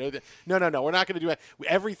trap. No, we're not gonna do that.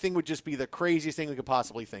 Everything would just be the craziest thing we could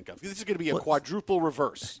possibly think of. This is gonna be a quadruple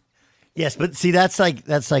reverse. Yes, but see, that's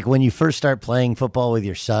like when you first start playing football with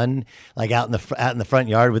your son, like out in the front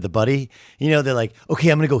yard with a buddy. They're like, okay,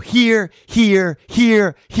 I'm gonna go here. I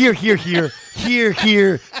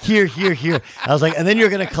was like, and then you're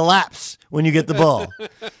gonna collapse when you get the ball,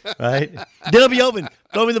 right? Then it'll be open.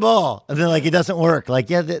 Throw me the ball, and then like it doesn't work. Like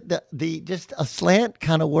the just a slant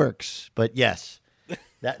kind of works, but yes,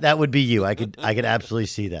 that would be you. I could absolutely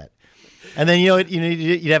see that. And then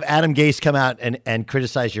you'd have Adam Gase come out and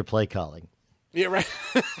criticize your play calling. Yeah, right.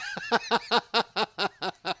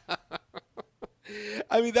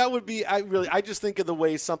 I mean, that would be. I just think of the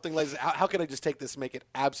way something like this. How can I just take this and make it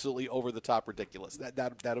absolutely over the top ridiculous?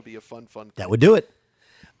 That'll be a fun. That would do it.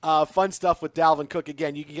 Fun stuff with Dalvin Cook.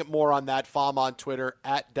 Again, you can get more on that. Follow him on Twitter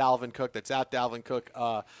at Dalvin Cook. That's at Dalvin Cook.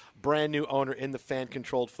 Brand new owner in the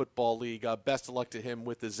fan-controlled football league. Best of luck to him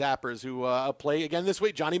with the Zappers who play again this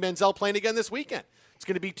week. Johnny Manziel playing again this weekend. It's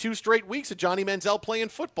going to be 2 straight weeks of Johnny Manziel playing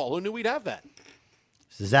football. Who knew we'd have that?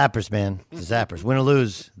 It's the Zappers, man. It's the Zappers. Win or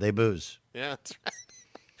lose, they booze. Yeah, that's right.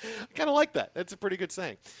 I kind of like that. That's a pretty good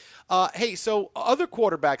saying. Hey, so other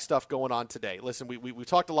quarterback stuff going on today. Listen, we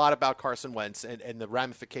talked a lot about Carson Wentz and the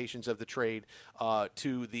ramifications of the trade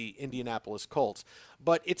to the Indianapolis Colts.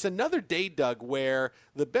 But it's another day, Doug, where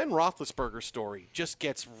the Ben Roethlisberger story just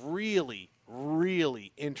gets really,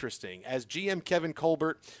 really interesting. As GM Kevin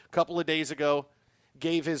Colbert a couple of days ago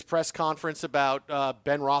gave his press conference about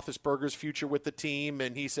Ben Roethlisberger's future with the team,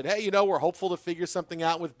 and he said, hey, we're hopeful to figure something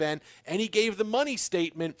out with Ben, and he gave the money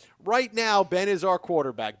statement. Right now, Ben is our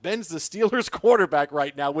quarterback. Ben's the Steelers' quarterback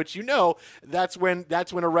right now, which that's when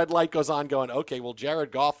a red light goes on going, okay, well, Jared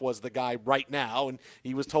Goff was the guy right now, and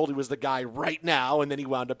he was told he was the guy right now, and then he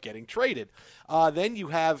wound up getting traded. Then you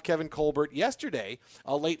have Kevin Colbert yesterday,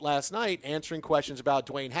 late last night, answering questions about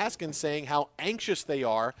Dwayne Haskins, saying how anxious they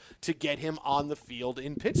are to get him on the field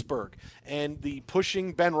in Pittsburgh, and the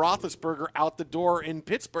pushing Ben Roethlisberger out the door in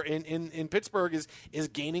Pittsburgh in Pittsburgh is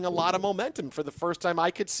gaining a lot of momentum for the first time I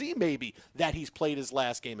could see maybe that he's played his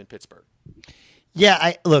last game in Pittsburgh.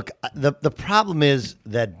 Yeah, the problem is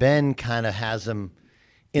that Ben kind of has him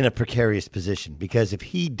in a precarious position because if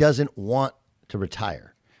he doesn't want to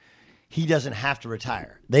retire, he doesn't have to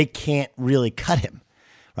retire. They can't really cut him,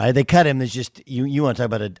 right? They cut him. There's just you want to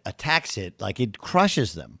talk about a tax hit, like it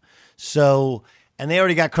crushes them. So. And they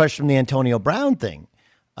already got crushed from the Antonio Brown thing.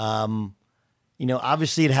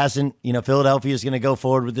 obviously it hasn't, Philadelphia is going to go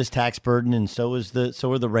forward with this tax burden, and so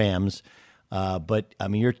are the Rams. But I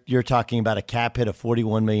mean, you're talking about a cap hit of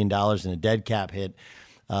 $41 million and a dead cap hit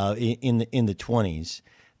in the 20s.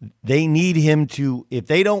 They need him to, if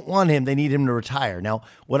they don't want him, they need him to retire. Now,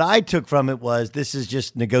 what I took from it was this is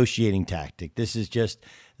just negotiating tactic. This is just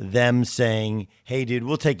them saying, hey, dude,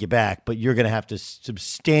 we'll take you back, but you're going to have to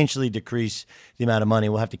substantially decrease the amount of money.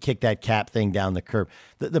 We'll have to kick that cap thing down the curb.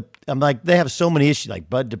 I'm like, they have so many issues. Like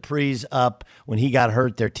Bud Dupree's up. When he got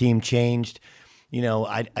hurt, their team changed.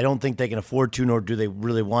 I don't think they can afford to, nor do they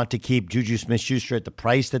really want to keep Juju Smith-Schuster at the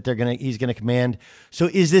price that he's going to command. So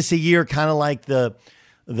is this a year kind of like the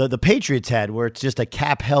Patriots had, where it's just a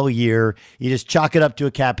cap hell year? You just chalk it up to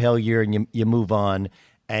a cap hell year and you move on,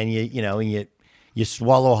 and you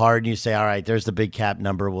swallow hard and you say, all right, there's the big cap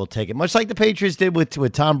number. We'll take it. Much like the Patriots did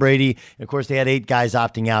with Tom Brady. And of course, they had 8 guys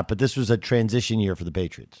opting out, but this was a transition year for the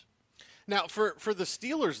Patriots. Now, for the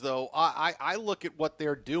Steelers, though, I look at what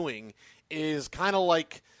they're doing is kind of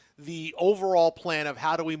like the overall plan of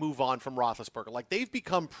how do we move on from Roethlisberger. Like, they've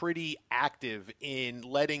become pretty active in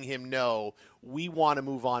letting him know we want to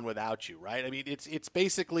move on without you, right? I mean, it's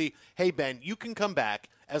basically, hey, Ben, you can come back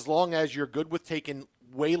as long as you're good with taking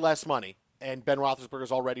way less money. And Ben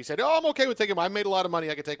Roethlisberger's already said, I'm okay with taking him. I made a lot of money.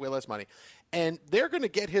 I can take way less money. And they're going to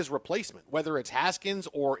get his replacement, whether it's Haskins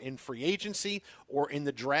or in free agency or in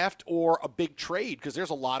the draft or a big trade, because there's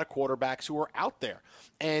a lot of quarterbacks who are out there.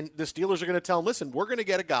 And the Steelers are going to tell him, listen, we're going to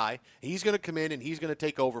get a guy. He's going to come in and he's going to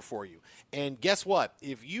take over for you. And guess what?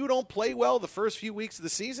 If you don't play well the first few weeks of the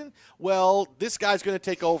season, well, this guy's going to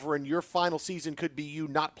take over, and your final season could be you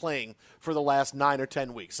not playing for the last 9 or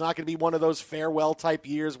 10 weeks. It's not going to be one of those farewell type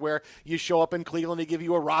years where you show up in Cleveland, they give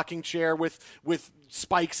you a rocking chair with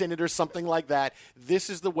spikes in it or something like that. This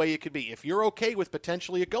is the way it could be. If you're okay with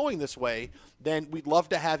potentially it going this way, then we'd love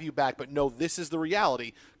to have you back. But no, this is the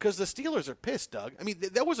reality, because the Steelers are pissed, Doug. I mean,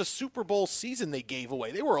 that was a Super Bowl season they gave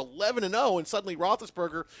away. They were 11-0, and suddenly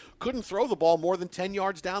Roethlisberger couldn't throw the ball more than 10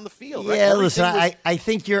 yards down the field. Right? Yeah, listen, I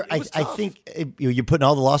think you're putting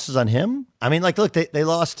all the losses on him. I mean, like, look, they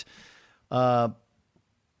lost.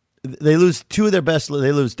 They lose 2 of their best.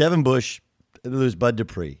 They lose Devin Bush. They lose Bud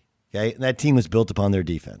Dupree. Okay, and that team was built upon their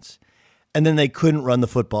defense. And then they couldn't run the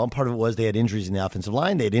football. And part of it was they had injuries in the offensive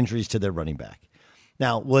line. They had injuries to their running back.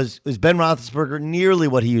 Now, was Ben Roethlisberger nearly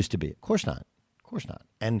what he used to be? Of course not. Of course not.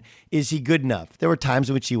 And is he good enough? There were times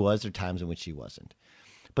in which he was. There were times in which he wasn't.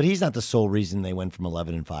 But he's not the sole reason they went from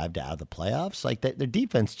 11-5 to out of the playoffs. Like, their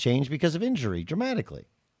defense changed because of injury dramatically.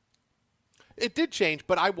 It did change,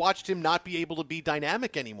 but I watched him not be able to be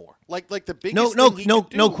dynamic anymore. Like the biggest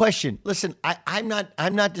no question. Listen, I'm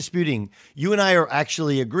not disputing. You and I are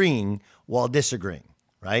actually agreeing while disagreeing,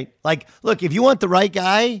 right? Like, look, if you want the right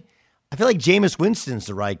guy, I feel like Jameis Winston's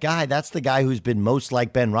the right guy. That's the guy who's been most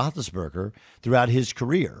like Ben Roethlisberger throughout his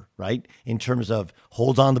career, right? In terms of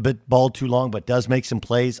holds on the ball too long, but does make some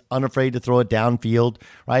plays, unafraid to throw it downfield,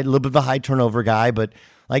 right? A little bit of a high turnover guy, but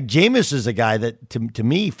like Jameis is a guy that to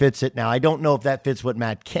me fits it. Now, I don't know if that fits what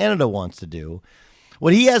Matt Canada wants to do.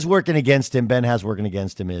 What he has working against him, Ben has working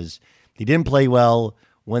against him, is he didn't play well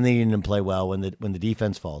when they didn't play well, when the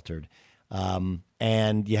defense faltered.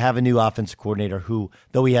 And you have a new offensive coordinator who,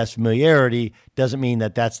 though he has familiarity, doesn't mean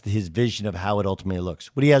that that's his vision of how it ultimately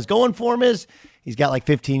looks. What he has going for him is he's got like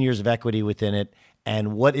 15 years of equity within it.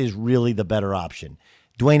 And what is really the better option?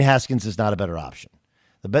 Dwayne Haskins is not a better option.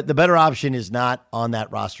 The better option is not on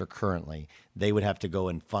that roster currently. They would have to go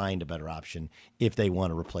and find a better option if they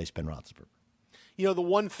want to replace Ben Roethlisberger.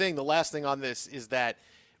 The last thing on this is that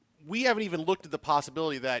we haven't even looked at the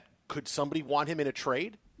possibility that could somebody want him in a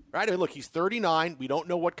trade? Right? I mean, look, he's 39. We don't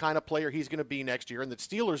know what kind of player he's going to be next year, and the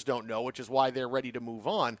Steelers don't know, which is why they're ready to move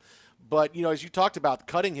on. But, as you talked about,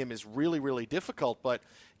 cutting him is really, really difficult. But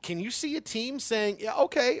can you see a team saying, yeah,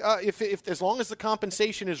 okay, if as long as the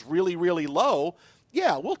compensation is really, really low,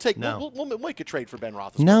 yeah, we'll make a trade for Ben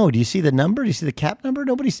Roethlisberger. No, do you see the number? Do you see the cap number?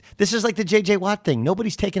 This is like the J.J. Watt thing.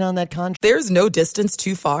 Nobody's taking on that contract. There's no distance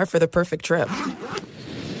too far for the perfect trip.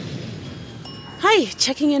 Hi,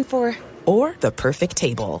 checking in for... Or the perfect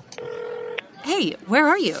table. Hey, where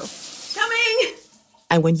are you? Coming!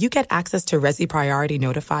 And when you get access to Resi Priority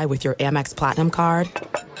Notify with your Amex Platinum card...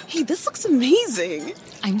 Hey, this looks amazing.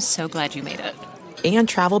 I'm so glad you made it. And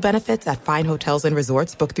travel benefits at fine hotels and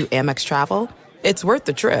resorts booked through Amex Travel... It's worth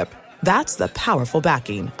the trip. That's the powerful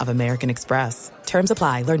backing of American Express. Terms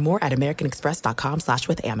apply. Learn more at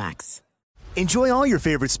americanexpress.com/withAmex. Enjoy all your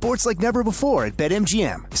favorite sports like never before at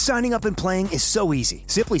BetMGM. Signing up and playing is so easy.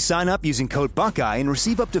 Simply sign up using code Buckeye and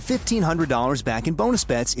receive up to $1,500 back in bonus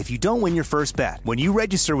bets if you don't win your first bet. When you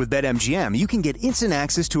register with BetMGM, you can get instant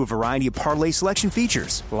access to a variety of parlay selection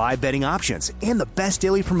features, live betting options, and the best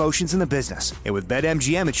daily promotions in the business. And with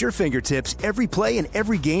BetMGM at your fingertips, every play and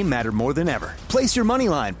every game matter more than ever. Place your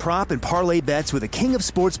moneyline, prop, and parlay bets with the king of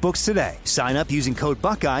sportsbooks today. Sign up using code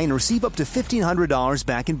Buckeye and receive up to $1,500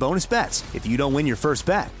 back in bonus bets if you don't win your first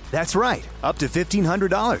bet. That's right, up to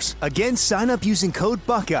 $1,500. Again, sign up using code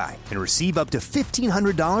Buckeye and receive up to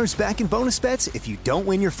 $1,500 back in bonus bets if you don't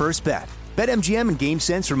win your first bet. BetMGM and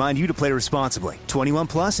GameSense remind you to play responsibly. 21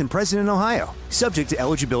 plus and present in Ohio. Subject to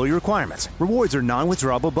eligibility requirements. Rewards are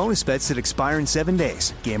non-withdrawable bonus bets that expire in 7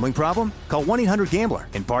 days. Gambling problem? Call 1-800-GAMBLER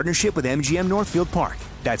in partnership with MGM Northfield Park.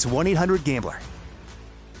 That's 1-800-GAMBLER.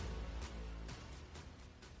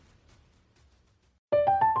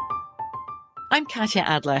 I'm Katya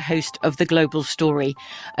Adler, host of The Global Story.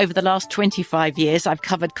 Over the last 25 years, I've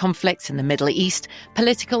covered conflicts in the Middle East,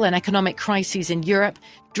 political and economic crises in Europe,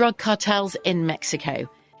 drug cartels in Mexico.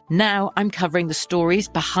 Now I'm covering the stories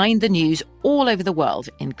behind the news all over the world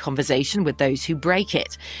in conversation with those who break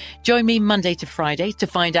it. Join me Monday to Friday to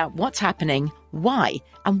find out what's happening, why,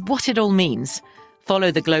 and what it all means. Follow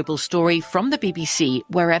The Global Story from the BBC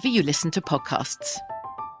wherever you listen to podcasts.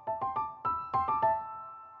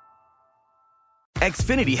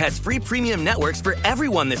 Xfinity has free premium networks for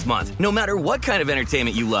everyone this month, no matter what kind of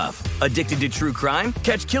entertainment you love. Addicted to true crime?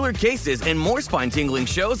 Catch killer cases and more spine-tingling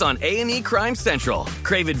shows on A&E Crime Central.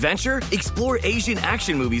 Crave adventure? Explore Asian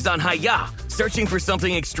action movies on Hi-Ya. Searching for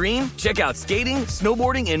something extreme? Check out skating,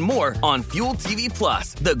 snowboarding, and more on Fuel TV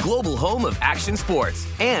Plus, the global home of action sports.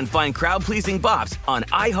 And find crowd-pleasing bops on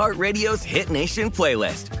iHeartRadio's Hit Nation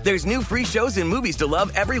playlist. There's new free shows and movies to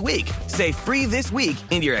love every week. Say free this week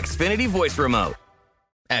in your Xfinity voice remote.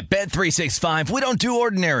 At Bet365, we don't do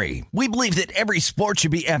ordinary. We believe that every sport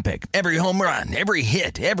should be epic. Every home run, every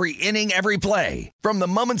hit, every inning, every play. From the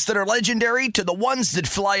moments that are legendary to the ones that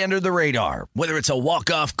fly under the radar. Whether it's a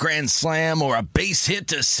walk-off grand slam or a base hit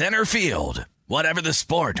to center field. Whatever the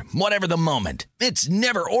sport, whatever the moment. It's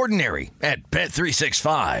never ordinary at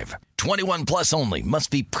Bet365. 21 plus only. Must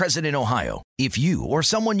be present in Ohio. If you or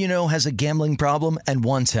someone you know has a gambling problem and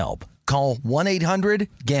wants help, call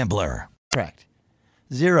 1-800-GAMBLER. Correct.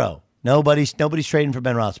 Zero. Nobody's trading for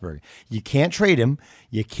Ben Roethlisberger. You can't trade him.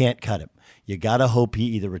 You can't cut him. You got to hope he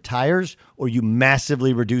either retires or you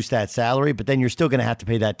massively reduce that salary, but then you're still going to have to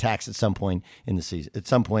pay that tax at some point in the season, at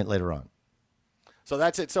some point later on. So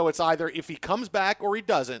that's it. So it's either if he comes back or he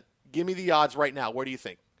doesn't. Give me the odds right now. What do you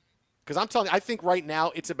think? Because I'm telling you, I think right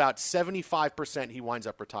now it's about 75% he winds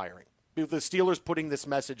up retiring. The Steelers putting this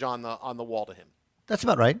message on the wall to him. That's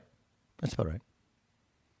about right.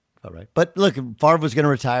 All right. But look, Favre was going to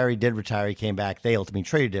retire. He did retire. He came back. They ultimately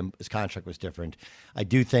traded him. His contract was different. I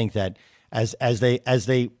do think that as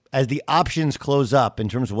the options close up in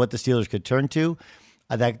terms of what the Steelers could turn to,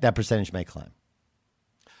 that percentage may climb.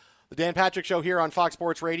 The Dan Patrick Show here on Fox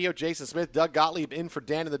Sports Radio. Jason Smith, Doug Gottlieb in for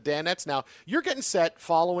Dan and the Danettes. Now, you're getting set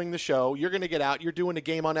following the show. You're going to get out. You're doing a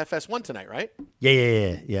game on FS1 tonight, right?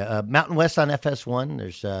 Yeah. Mountain West on FS1.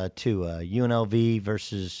 There's two, UNLV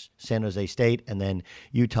versus San Jose State, and then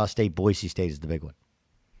Utah State, Boise State is the big one.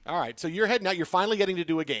 All right, so you're heading out. You're finally getting to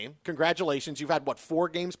do a game. Congratulations. You've had, 4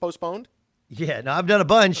 games postponed? Yeah, no, I've done a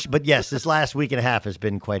bunch, but yes, this last week and a half has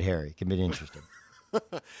been quite hairy. It can be interesting.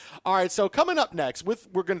 All right, so coming up next,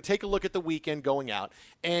 we're going to take a look at the weekend going out.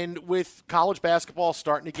 And with college basketball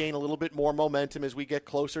starting to gain a little bit more momentum as we get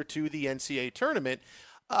closer to the NCAA tournament,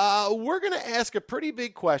 we're going to ask a pretty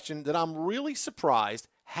big question that I'm really surprised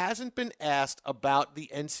hasn't been asked about the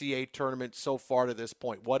NCAA tournament so far to this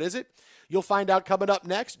point. What is it? You'll find out coming up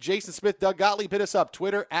next. Jason Smith, Doug Gottlieb, hit us up.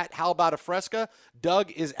 Twitter at How About a Fresca. Doug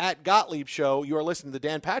is at Gottlieb Show. You are listening to the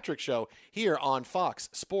Dan Patrick Show here on Fox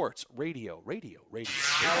Sports Radio.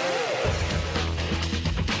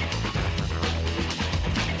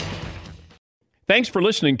 Thanks for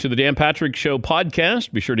listening to the Dan Patrick Show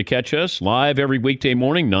podcast. Be sure to catch us live every weekday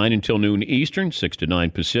morning, 9 until noon Eastern, 6 to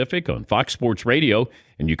 9 Pacific on Fox Sports Radio.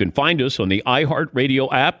 And you can find us on the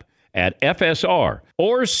iHeartRadio app at FSR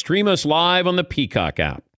or stream us live on the Peacock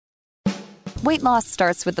app. Weight loss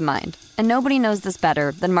starts with the mind, and nobody knows this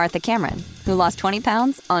better than Martha Cameron, who lost 20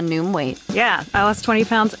 pounds on Noom Weight. Yeah, I lost 20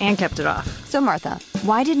 pounds and kept it off. So Martha,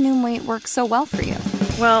 why did Noom Weight work so well for you?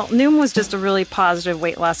 Well, Noom was just a really positive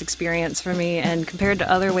weight loss experience for me, and compared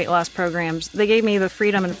to other weight loss programs, they gave me the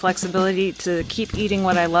freedom and flexibility to keep eating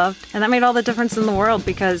what I loved, and that made all the difference in the world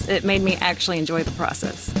because it made me actually enjoy the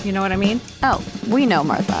process. You know what I mean? Oh, we know,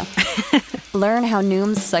 Martha. Learn how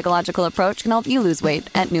Noom's psychological approach can help you lose weight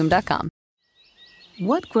at Noom.com.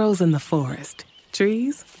 What grows in the forest?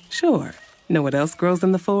 Trees? Sure. Know what else grows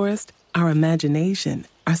in the forest? Our imagination,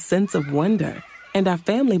 our sense of wonder, and our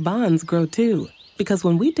family bonds grow too. Because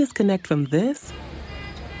when we disconnect from this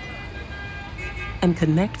and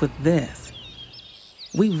connect with this,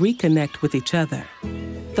 we reconnect with each other.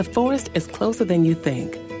 The forest is closer than you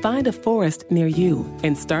think. Find a forest near you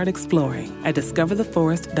and start exploring at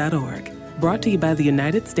discovertheforest.org. Brought to you by the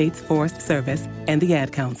United States Forest Service and the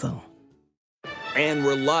Ad Council. And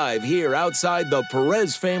we're live here outside the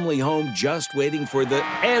Perez family home, just waiting for the...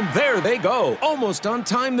 And there they go, almost on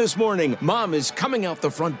time this morning. Mom is coming out the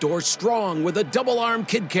front door strong with a double-arm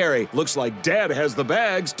kid carry. Looks like Dad has the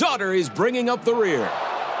bags. Daughter is bringing up the rear.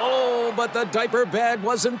 Oh, but the diaper bag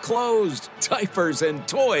wasn't closed. Diapers and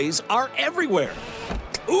toys are everywhere.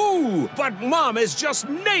 Ooh, but Mom has just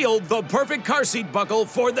nailed the perfect car seat buckle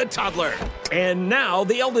for the toddler. And now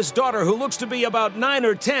the eldest daughter, who looks to be about 9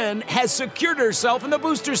 or 10, has secured herself in the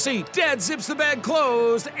booster seat. Dad zips the bag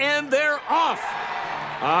closed, and they're off.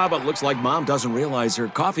 But looks like Mom doesn't realize her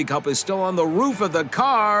coffee cup is still on the roof of the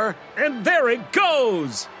car. And there it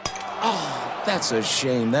goes. Oh, that's a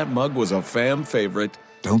shame. That mug was a fam favorite.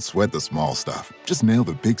 Don't sweat the small stuff. Just nail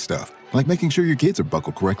the big stuff. Like making sure your kids are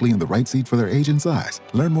buckled correctly in the right seat for their age and size.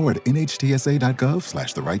 Learn more at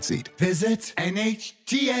nhtsa.gov/the right seat. Visit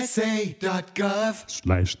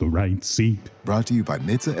nhtsa.gov/the right seat. Brought to you by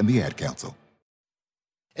NHTSA and the Ad Council.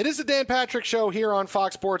 It is the Dan Patrick Show here on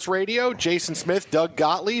Fox Sports Radio. Jason Smith, Doug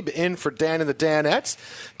Gottlieb in for Dan and the Danettes.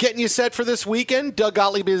 Getting you set for this weekend. Doug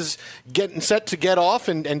Gottlieb is getting set to get off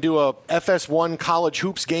and do a FS1 college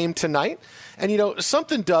hoops game tonight. And, you know,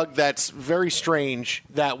 something, Doug, that's very strange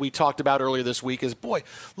that we talked about earlier this week is, boy,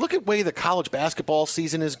 look at the way the college basketball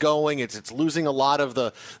season is going. It's losing a lot of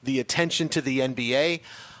the attention to the NBA.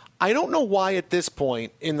 I don't know why at this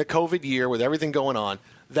point in the COVID year with everything going on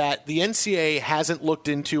that the NCAA hasn't looked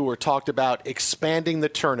into or talked about expanding the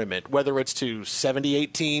tournament, whether it's to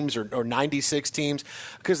 78 teams or 96 teams,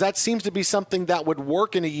 because that seems to be something that would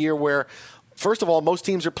work in a year where, first of all, most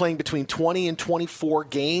teams are playing between 20 and 24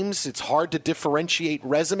 games. It's hard to differentiate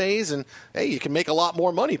resumes, and, hey, you can make a lot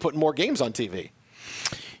more money putting more games on TV.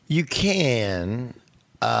 You can.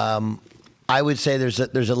 I would say there's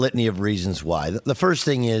a litany of reasons why. The first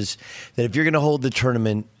thing is that if you're going to hold the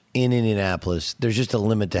tournament in Indianapolis, there's just a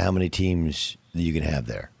limit to how many teams you can have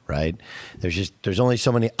there, right? There's only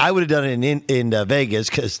so many. I would have done it in Vegas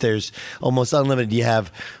because there's almost unlimited. You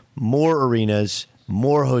have more arenas,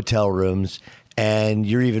 more hotel rooms, and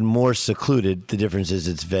you're even more secluded. The difference is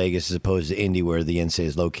it's Vegas as opposed to Indy where the NCAA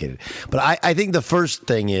is located. But I think the first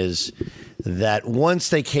thing is that once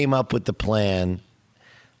they came up with the plan,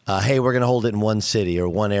 hey, we're going to hold it in one city or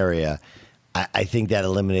one area, I think that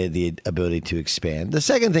eliminated the ability to expand. The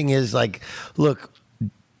second thing is, like, look,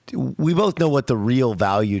 we both know what the real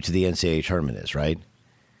value to the NCAA tournament is, right?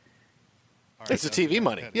 It's the TV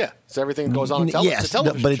money. Yeah. It's everything that goes on television. Yes, it's a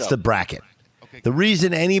television but it's show. the bracket. The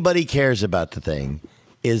reason anybody cares about the thing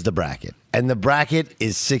is the bracket. And the bracket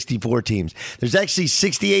is 64 teams. There's actually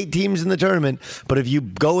 68 teams in the tournament, but if you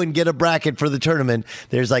go and get a bracket for the tournament,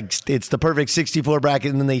 it's the perfect 64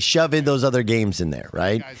 bracket, and then they shove in those other games in there,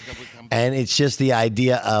 right? And it's just the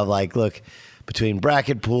idea of, like, look, between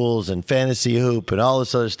bracket pools and fantasy hoop and all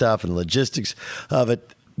this other stuff and logistics of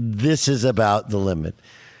it, this is about the limit.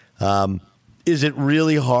 Is it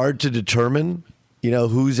really hard to determine,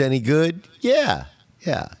 who's any good? Yeah.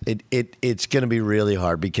 It's going to be really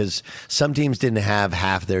hard because some teams didn't have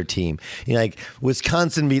half their team. Like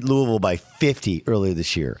Wisconsin beat Louisville by 50 earlier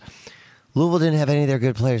this year. Louisville didn't have any of their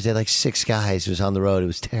good players. They had like 6 guys who was on the road. It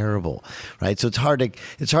was terrible, right? So it's hard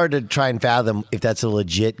to try and fathom if that's a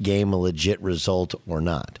legit game, a legit result or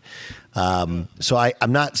not. So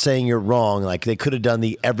I'm not saying you're wrong. Like, they could have done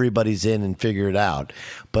the everybody's in and figure it out.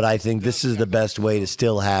 But I think this is the best way to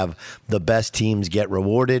still have the best teams get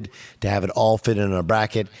rewarded, to have it all fit in a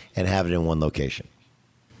bracket and have it in one location.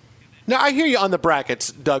 Now, I hear you on the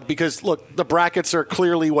brackets, Doug, because, look, the brackets are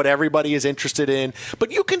clearly what everybody is interested in,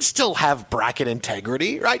 but you can still have bracket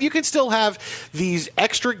integrity, right? You can still have these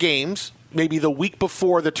extra games, maybe the week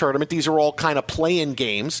before the tournament. These are all kind of play-in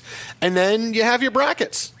games, and then you have your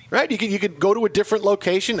brackets. Right, you could go to a different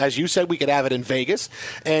location. As you said, we could have it in Vegas,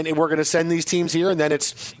 and we're going to send these teams here, and then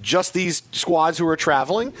it's just these squads who are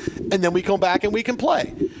traveling, and then we come back and we can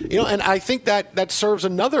play. And I think that serves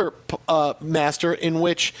another master in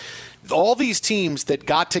which all these teams that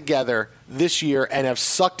got together this year and have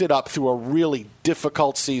sucked it up through a really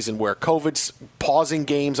difficult season where COVID's pausing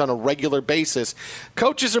games on a regular basis.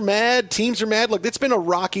 Coaches are mad. Teams are mad. Look, it's been a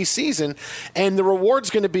rocky season, and the reward's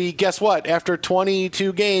going to be, guess what? After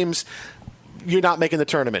 22 games, you're not making the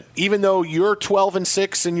tournament. Even though you're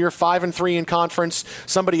 12-6 and you're 5-3 in conference,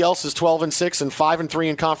 somebody else is 12-6 and 5-3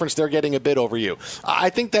 in conference, they're getting a bid over you.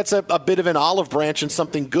 I think that's a bit of an olive branch and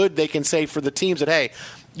something good they can say for the teams that, hey,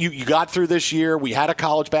 you got through this year. We had a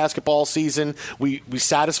college basketball season. We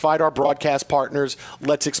satisfied our broadcast partners.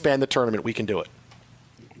 Let's expand the tournament. We can do it.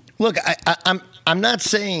 Look, I'm not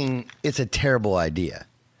saying it's a terrible idea.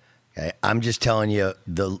 Okay? I'm just telling you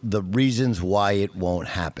the reasons why it won't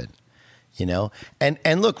happen. You know,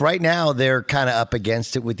 and look, right now they're kind of up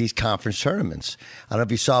against it with these conference tournaments. I don't know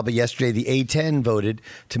if you saw, but yesterday the A-10 voted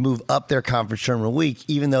to move up their conference tournament week,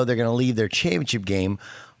 even though they're going to leave their championship game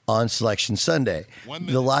on Selection Sunday.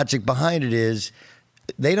 The logic behind it is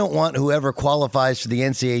they don't want whoever qualifies for the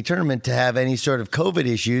NCAA tournament to have any sort of COVID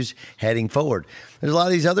issues heading forward. There's a lot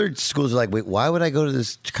of these other schools are like, wait, why would I go to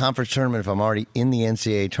this conference tournament if I'm already in the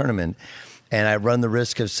NCAA tournament and I run the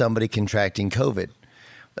risk of somebody contracting COVID?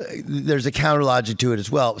 There's a counter logic to it as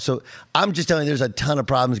well. So I'm just telling you, there's a ton of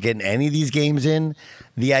problems getting any of these games in.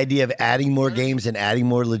 The idea of adding more games and adding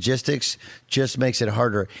more logistics just makes it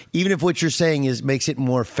harder. Even if what you're saying is makes it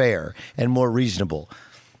more fair and more reasonable.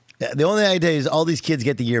 The only idea is all these kids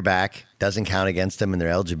get the year back. Doesn't count against them in their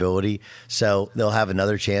eligibility. So they'll have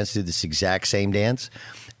another chance to do this exact same dance.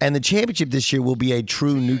 And the championship this year will be a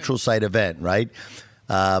true neutral site event, right?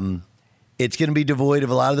 It's going to be devoid of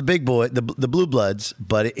a lot of the big boy, the blue bloods,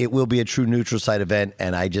 but it will be a true neutral site event.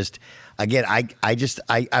 And I'm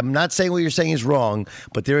not saying what you're saying is wrong,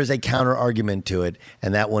 but there is a counter argument to it,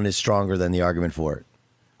 and that one is stronger than the argument for it.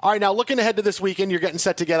 All right, now looking ahead to this weekend, you're getting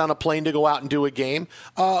set to get on a plane to go out and do a game.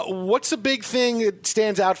 What's a big thing that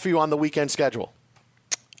stands out for you on the weekend schedule?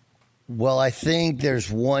 Well, I think there's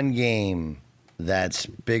one game that's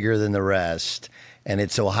bigger than the rest, and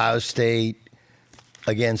it's Ohio State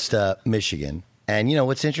against Michigan. And, you know,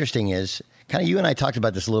 what's interesting is kind of you and I talked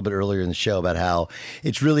about this a little bit earlier in the show about how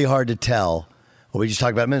it's really hard to tell, what we just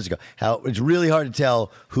talked about minutes ago, how it's really hard to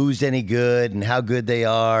tell who's any good and how good they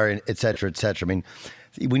are, and et cetera, et cetera. I mean,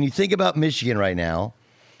 when you think about Michigan right now,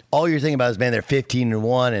 all you're thinking about is, man, they're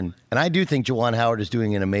 15-1. And I do think Juwan Howard is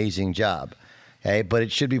doing an amazing job. Okay? But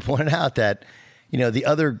it should be pointed out that, you know, the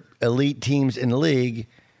other elite teams in the league,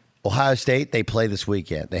 Ohio State, they play this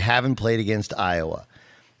weekend. They haven't played against Iowa.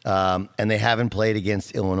 And they haven't played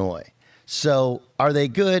against Illinois. So are they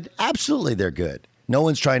good? Absolutely they're good. No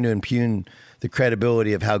one's trying to impugn the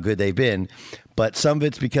credibility of how good they've been. But some of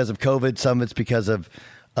it's because of COVID. Some of it's because of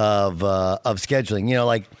scheduling. You know,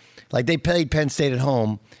 like they played Penn State at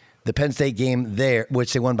home. The Penn State game there,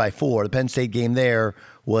 which they won by 4, the Penn State game there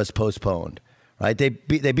was postponed. Right? They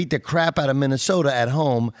beat the crap out of Minnesota at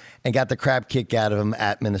home and got the crap kicked out of them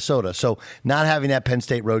at Minnesota. So not having that Penn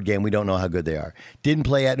State road game, we don't know how good they are. Didn't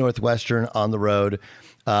play at Northwestern on the road.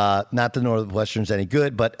 Not that Northwestern's any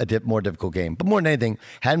good, but a more difficult game. But more than anything,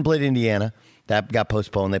 hadn't played Indiana. That got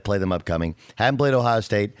postponed. They play them upcoming. Haven't played Ohio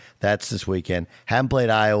State. That's this weekend. Haven't played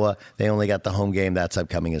Iowa. They only got the home game. That's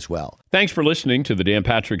upcoming as well. Thanks for listening to the Dan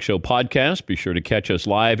Patrick Show podcast. Be sure to catch us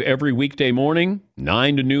live every weekday morning,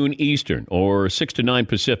 9 to noon Eastern or 6 to 9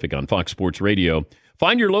 Pacific on Fox Sports Radio.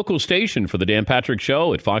 Find your local station for the Dan Patrick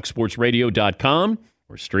Show at foxsportsradio.com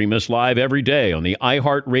or stream us live every day on the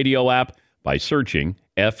iHeartRadio app by searching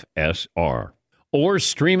FSR. Or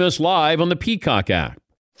stream us live on the Peacock app.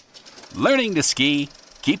 Learning to ski?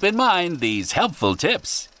 Keep in mind these helpful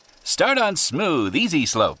tips. Start on smooth, easy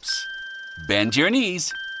slopes. Bend your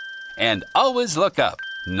knees. And always look up,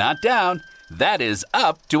 not down. That is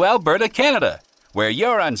up to Alberta, Canada, where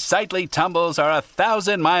your unsightly tumbles are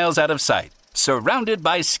 1,000 miles out of sight, surrounded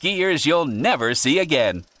by skiers you'll never see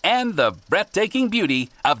again, and the breathtaking beauty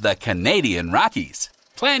of the Canadian Rockies.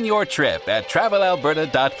 Plan your trip at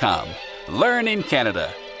travelalberta.com. Learn in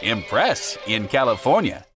Canada. Impress in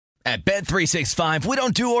California. At Bet365, we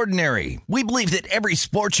don't do ordinary. We believe that every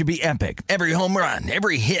sport should be epic. Every home run,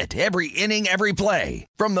 every hit, every inning, every play.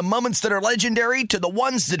 From the moments that are legendary to the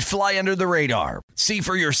ones that fly under the radar. See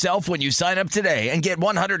for yourself when you sign up today and get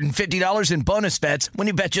 $150 in bonus bets when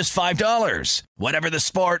you bet just $5. Whatever the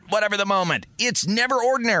sport, whatever the moment, it's never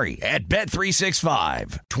ordinary at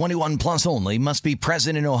Bet365. 21 plus only. Must be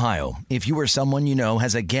present in Ohio. If you or someone you know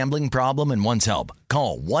has a gambling problem and wants help,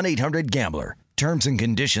 call 1-800-GAMBLER. Terms and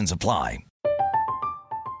conditions apply.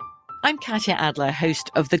 I'm Katya Adler, host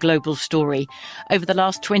of The Global Story. Over the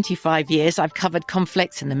last 25 years, I've covered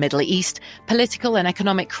conflicts in the Middle East, political and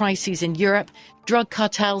economic crises in Europe, drug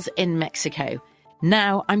cartels in Mexico.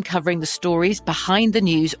 Now I'm covering the stories behind the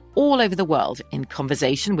news all over the world in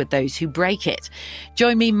conversation with those who break it.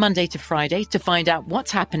 Join me Monday to Friday to find out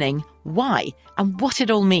what's happening, why, and what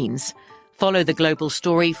it all means. Follow The Global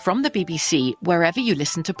Story from the BBC wherever you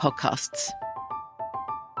listen to podcasts.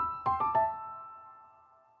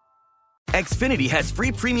 Xfinity has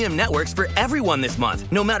free premium networks for everyone this month,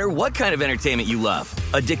 no matter what kind of entertainment you love.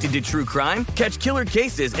 Addicted to true crime? Catch killer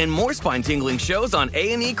cases and more spine-tingling shows on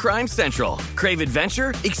A&E Crime Central. Crave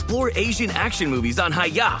adventure? Explore Asian action movies on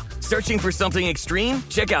Hi-Ya. Searching for something extreme?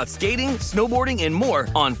 Check out skating, snowboarding, and more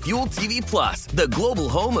on Fuel TV Plus, the global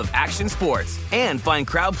home of action sports. And find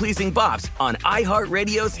crowd-pleasing bops on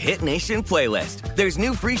iHeartRadio's Hit Nation playlist. There's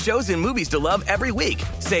new free shows and movies to love every week.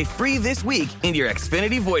 Say free this week in your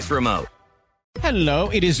Xfinity voice remote. Hello,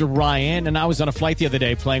 it is Ryan, and I was on a flight the other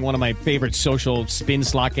day playing one of my favorite social spin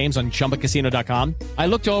slot games on ChumbaCasino.com. I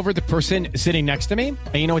looked over at the person sitting next to me,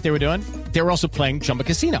 and you know what they were doing? They were also playing Chumba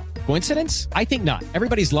Casino. Coincidence? I think not.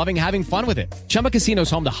 Everybody's loving having fun with it. Chumba Casino is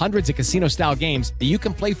home to hundreds of casino-style games that you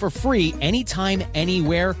can play for free anytime,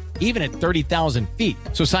 anywhere, even at 30,000 feet.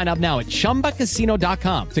 So sign up now at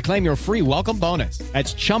ChumbaCasino.com to claim your free welcome bonus.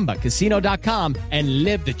 That's ChumbaCasino.com and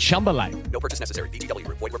live the Chumba life. No purchase necessary. VGW.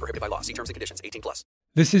 Void where prohibited by law. See terms and conditions. 18+.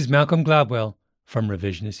 This is Malcolm Gladwell from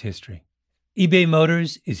Revisionist History. eBay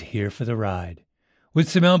Motors is here for the ride. With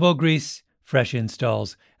some elbow grease, fresh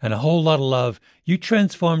installs, and a whole lot of love, you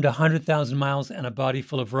transformed 100,000 miles and a body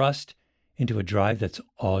full of rust into a drive that's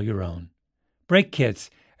all your own. Brake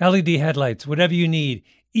kits, LED headlights, whatever you need,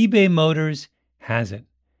 eBay Motors has it.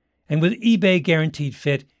 And with eBay Guaranteed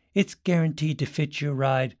Fit, it's guaranteed to fit your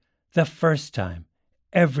ride the first time,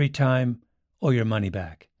 every time, or your money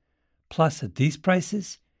back. Plus, at these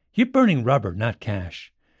prices, you're burning rubber, not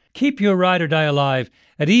cash. Keep your ride or die alive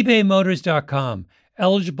at ebaymotors.com.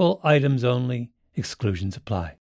 Eligible items only. Exclusions apply.